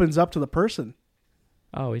opens up to the person.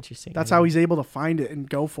 Oh, interesting. That's how he's able to find it and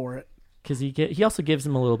go for it. Because he also gives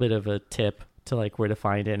him a little bit of a tip to like where to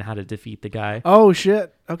find it and how to defeat the guy. Oh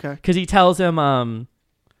shit! Okay. Because he tells him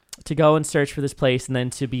to go and search for this place and then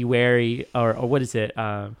to be wary or what is it?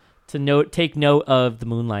 To take note of the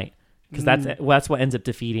moonlight because that's what ends up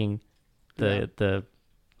defeating the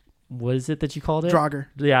what is it that you called it? Draugr.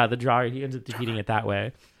 Yeah, the Draugr. He ends up defeating it that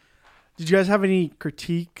way. Did you guys have any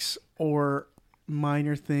critiques or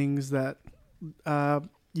minor things that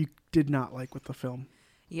you did not like with the film?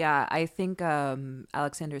 Yeah, I think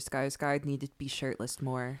Alexander Skarsgård needed to be shirtless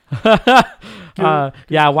more.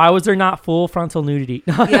 Yeah, why was there not full frontal nudity?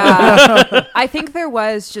 Yeah, I think there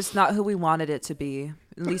was, just not who we wanted it to be.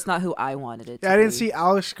 At least not who I wanted it to be. I didn't see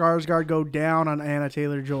Alex Skarsgård go down on Anna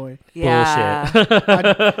Taylor-Joy. Yeah. Bullshit.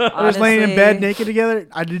 I was laying in bed naked together.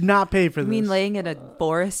 I did not pay for this. You mean laying in a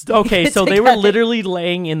forest? Okay, so they were literally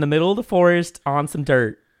laying in the middle of the forest on some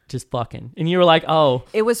dirt. Just fucking. And you were like, oh.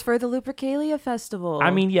 It was for the Lupercalia Festival.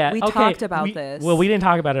 I mean, yeah. We talked about this. Well, we didn't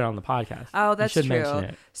talk about it on the podcast. Oh, that's true. Mention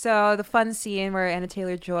it. So the fun scene where Anna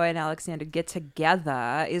Taylor-Joy and Alexander get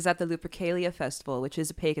together is at the Lupercalia Festival, which is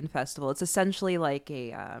a pagan festival. It's essentially like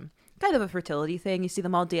a kind of a fertility thing. You see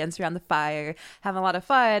them all dance around the fire, having a lot of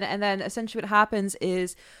fun. And then essentially what happens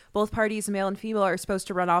is both parties, male and female, are supposed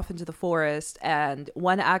to run off into the forest, and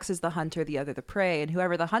one acts as the hunter, the other the prey, and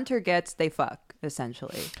whoever the hunter gets, they fuck,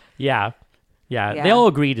 essentially. Yeah. They all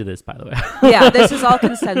agree to this, by the way. Yeah, this is all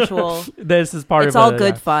consensual. This is part it's of all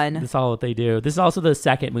good fun. This is all what they do. This is also the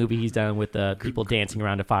second movie he's done with people dancing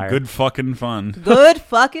around a fire. Good fucking fun. Good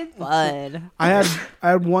fucking fun. I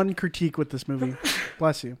had one critique with this movie.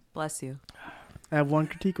 Bless you. Bless you. I have one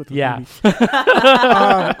critique with this movie.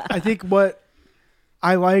 I think what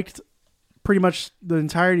I liked pretty much the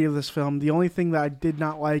entirety of this film, the only thing that I did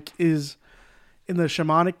not like is in the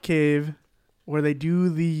shamanic cave where they do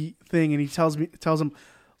the thing and he tells them,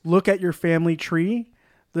 look at your family tree.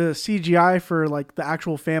 The CGI for like the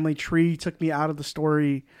actual family tree took me out of the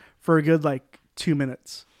story for a good 2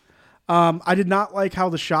 minutes. I did not like how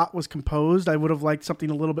the shot was composed. I would have liked something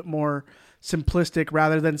a little bit more simplistic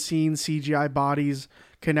rather than seeing CGI bodies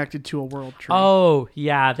connected to a world tree. Oh,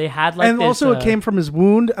 yeah. They had and this, also it came from his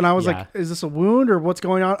wound and I was like, is this a wound or what's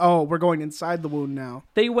going on? Oh, we're going inside the wound now.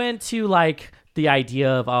 They went to the idea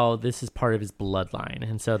of, this is part of his bloodline.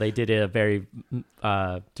 And so they did a very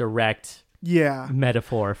direct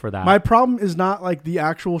metaphor for that. My problem is not the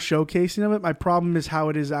actual showcasing of it. My problem is how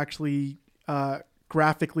it is actually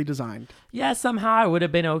graphically designed. Yeah, somehow I would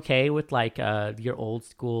have been okay with your old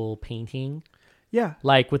school painting. Yeah.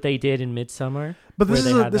 Like what they did in Midsommar. But this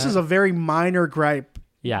is a very minor gripe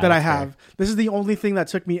that I have. Fair. This is the only thing that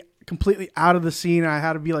took me completely out of the scene. I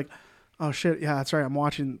had to be like, oh shit, yeah, that's right. I'm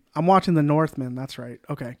watching The Northman. That's right.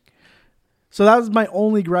 Okay. So that was my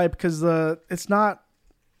only gripe because it's not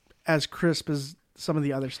as crisp as some of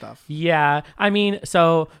the other stuff. Yeah. I mean,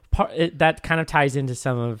 so that kind of ties into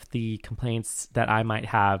some of the complaints that I might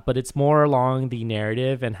have, but it's more along the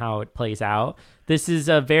narrative and how it plays out. This is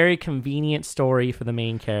a very convenient story for the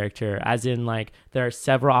main character, as in there are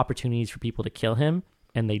several opportunities for people to kill him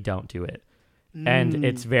and they don't do it. And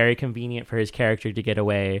it's very convenient for his character to get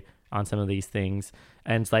away on some of these things.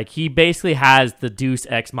 And it's he basically has the deus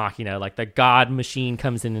ex machina, the god machine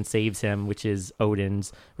comes in and saves him, which is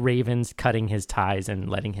Odin's ravens cutting his ties and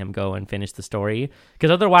letting him go and finish the story. Because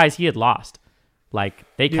otherwise he had lost.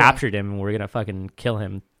 They captured him and were going to fucking kill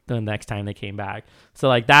him the next time they came back.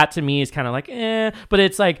 So that to me is kind of but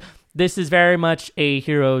it's this is very much a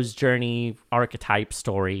hero's journey archetype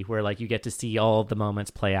story where you get to see all of the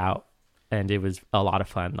moments play out. And it was a lot of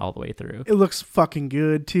fun all the way through. It looks fucking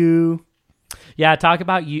good, too. Yeah, talk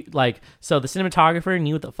about you. Like, so the cinematographer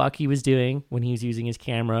knew what the fuck he was doing when he was using his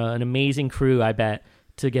camera. An amazing crew, I bet,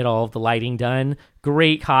 to get all of the lighting done.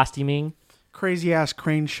 Great costuming. Crazy ass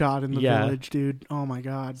crane shot in the village, dude. Oh my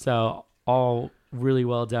god. So all really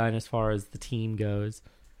well done as far as the team goes.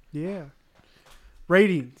 Yeah.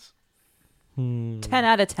 Ratings. 10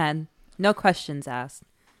 out of 10. No questions asked.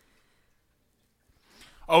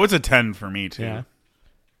 Oh, it's a 10 for me too. Yeah.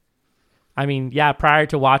 I mean, yeah, prior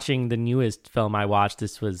to watching the newest film I watched,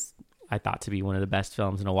 this was, I thought, to be one of the best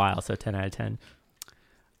films in a while. So 10 out of 10.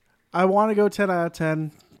 I want to go 10 out of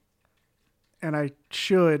 10, and I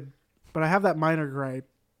should, but I have that minor gripe.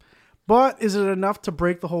 But is it enough to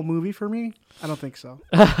break the whole movie for me? I don't think so.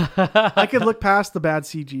 I could look past the bad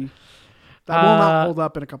CG. That will not hold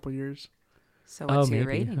up in a couple years. So what's your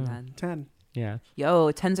maybe, rating then? 10. Yeah.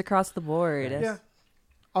 Yo, 10s across the board. Yeah.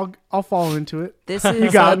 I'll fall into it. This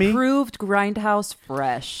is got me. approved Grindhouse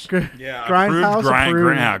fresh. Yeah, Grindhouse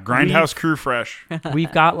approved. Grindhouse crew fresh.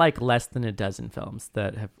 We've got like less than a dozen films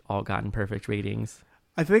that have all gotten perfect ratings.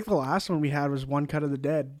 I think the last one we had was One Cut of the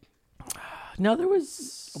Dead. No, there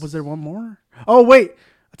was... Was there one more? Oh, wait.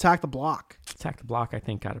 Attack the Block. Attack the Block, I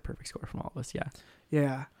think, got a perfect score from all of us, yeah.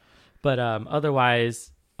 Yeah. But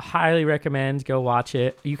otherwise, highly recommend. Go watch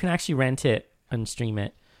it. You can actually rent it and stream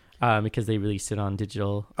it because they released it on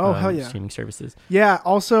digital hell yeah. streaming services. Yeah,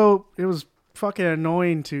 also, it was fucking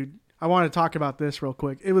annoying I want to talk about this real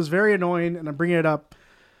quick. It was very annoying, and I'm bringing it up,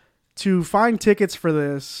 to find tickets for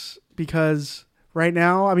this because right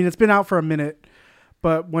now, I mean, it's been out for a minute,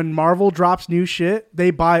 but when Marvel drops new shit, they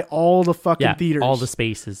buy all the fucking theaters. All the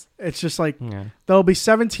spaces. It's just like, there'll be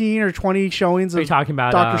 17 or 20 showings Are you talking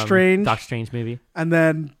about Doctor Strange. Doctor Strange movie. And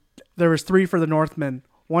then there was 3 for the Northman.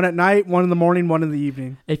 1 at night, 1 in the morning, 1 in the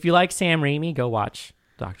evening. If you like Sam Raimi, go watch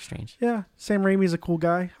Doctor Strange. Yeah, Sam Raimi's a cool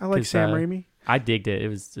guy. I like Sam Raimi. I digged it. It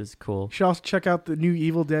was cool. You should also check out the new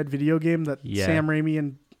Evil Dead video game that Sam Raimi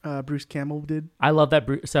and Bruce Campbell did. I love that.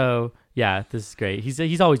 So yeah, this is great.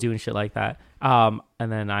 He's always doing shit like that. And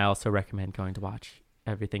then I also recommend going to watch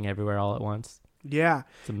Everything Everywhere All at Once. Yeah,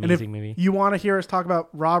 it's an amazing movie. You want to hear us talk about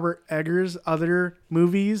Robert Eggers' other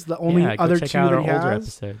movies? The only other 2 out that our he older has.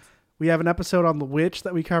 episodes. We have an episode on The Witch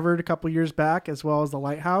that we covered a couple years back, as well as The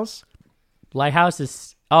Lighthouse. Lighthouse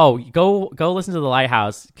is... Oh, go listen to The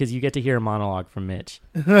Lighthouse because you get to hear a monologue from Mitch.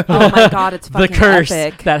 Oh my god, it's fucking the curse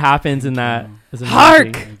epic. that happens in that is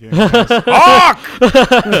Hark! Hawk!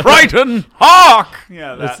 Brighton! Hawk!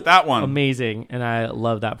 Yeah, that one. Amazing, and I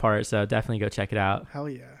love that part, so definitely go check it out. Hell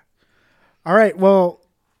yeah. All right, well,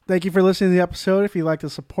 thank you for listening to the episode. If you'd like to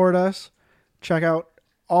support us, check out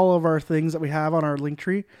all of our things that we have on our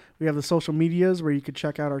Linktree. We have the social medias where you can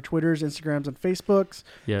check out our Twitters, Instagrams, and Facebooks.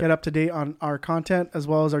 Get up to date on our content, as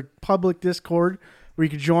well as our public Discord where you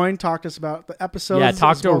can join, talk to us about the episodes. Yeah,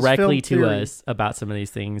 talk directly to us about some of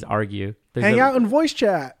these things, argue. Hang out in voice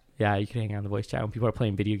chat. Yeah, you can hang out in the voice chat when people are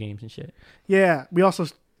playing video games and shit. Yeah, we also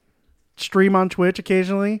stream on Twitch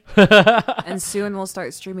occasionally. And soon we'll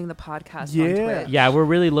start streaming the podcast on Twitch. Yeah, we're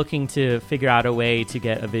really looking to figure out a way to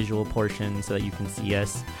get a visual portion so that you can see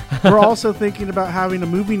us. We're also thinking about having a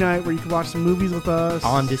movie night where you can watch some movies with us.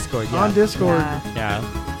 On Discord, yeah. On Discord.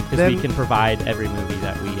 Yeah, because we can provide every movie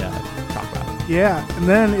that we talk about. Yeah, and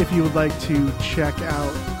then if you would like to check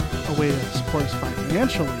out a way to support us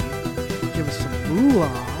financially, give us some moolah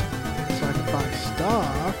so I can buy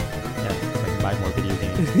stuff. Yeah, so I can buy more video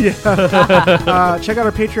games. Check out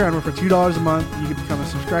our Patreon, where for $2 a month you can become a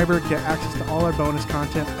subscriber, get access to all our bonus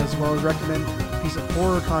content, as well as recommend a piece of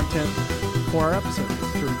horror content for our episodes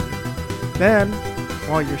to review. Then,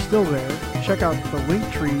 while you're still there, check out the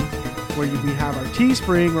Linktree, where we have our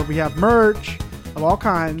Teespring, where we have merch of all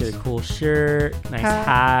kinds. Get a cool shirt, nice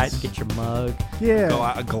hat, get your mug.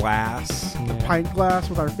 Yeah. A glass. A pint glass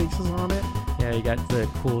with our faces on it. Yeah, you got the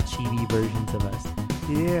cool chibi versions of us.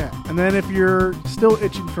 Yeah, and then if you're still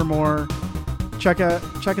itching for more, check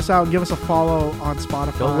us out and give us a follow on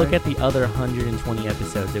Spotify. Go look at the other 120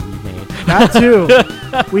 episodes that we've made. That too.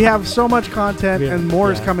 We have so much content, and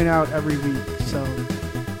more is coming out every week. So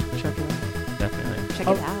check it out. Definitely. Check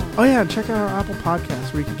it out. Oh yeah, and check out our Apple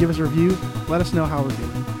Podcast, where you can give us a review. Let us know how we're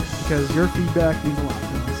doing, because your feedback means a lot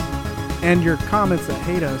to us. And your comments that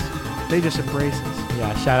hate us, they just embrace us.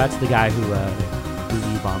 Yeah, shout out to the guy who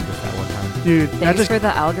bombed us that one time. Dude, thanks for the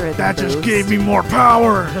algorithm. That just gave me more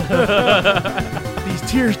power. These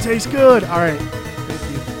tears taste good. All right. Thank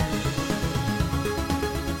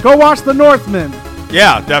you. Go watch The Northman.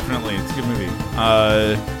 Yeah, definitely. It's a good movie.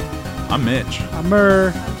 I'm Mitch. I'm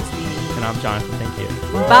Murr. I'm Steve. And I'm Jonathan. Thank you.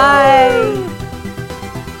 Bye.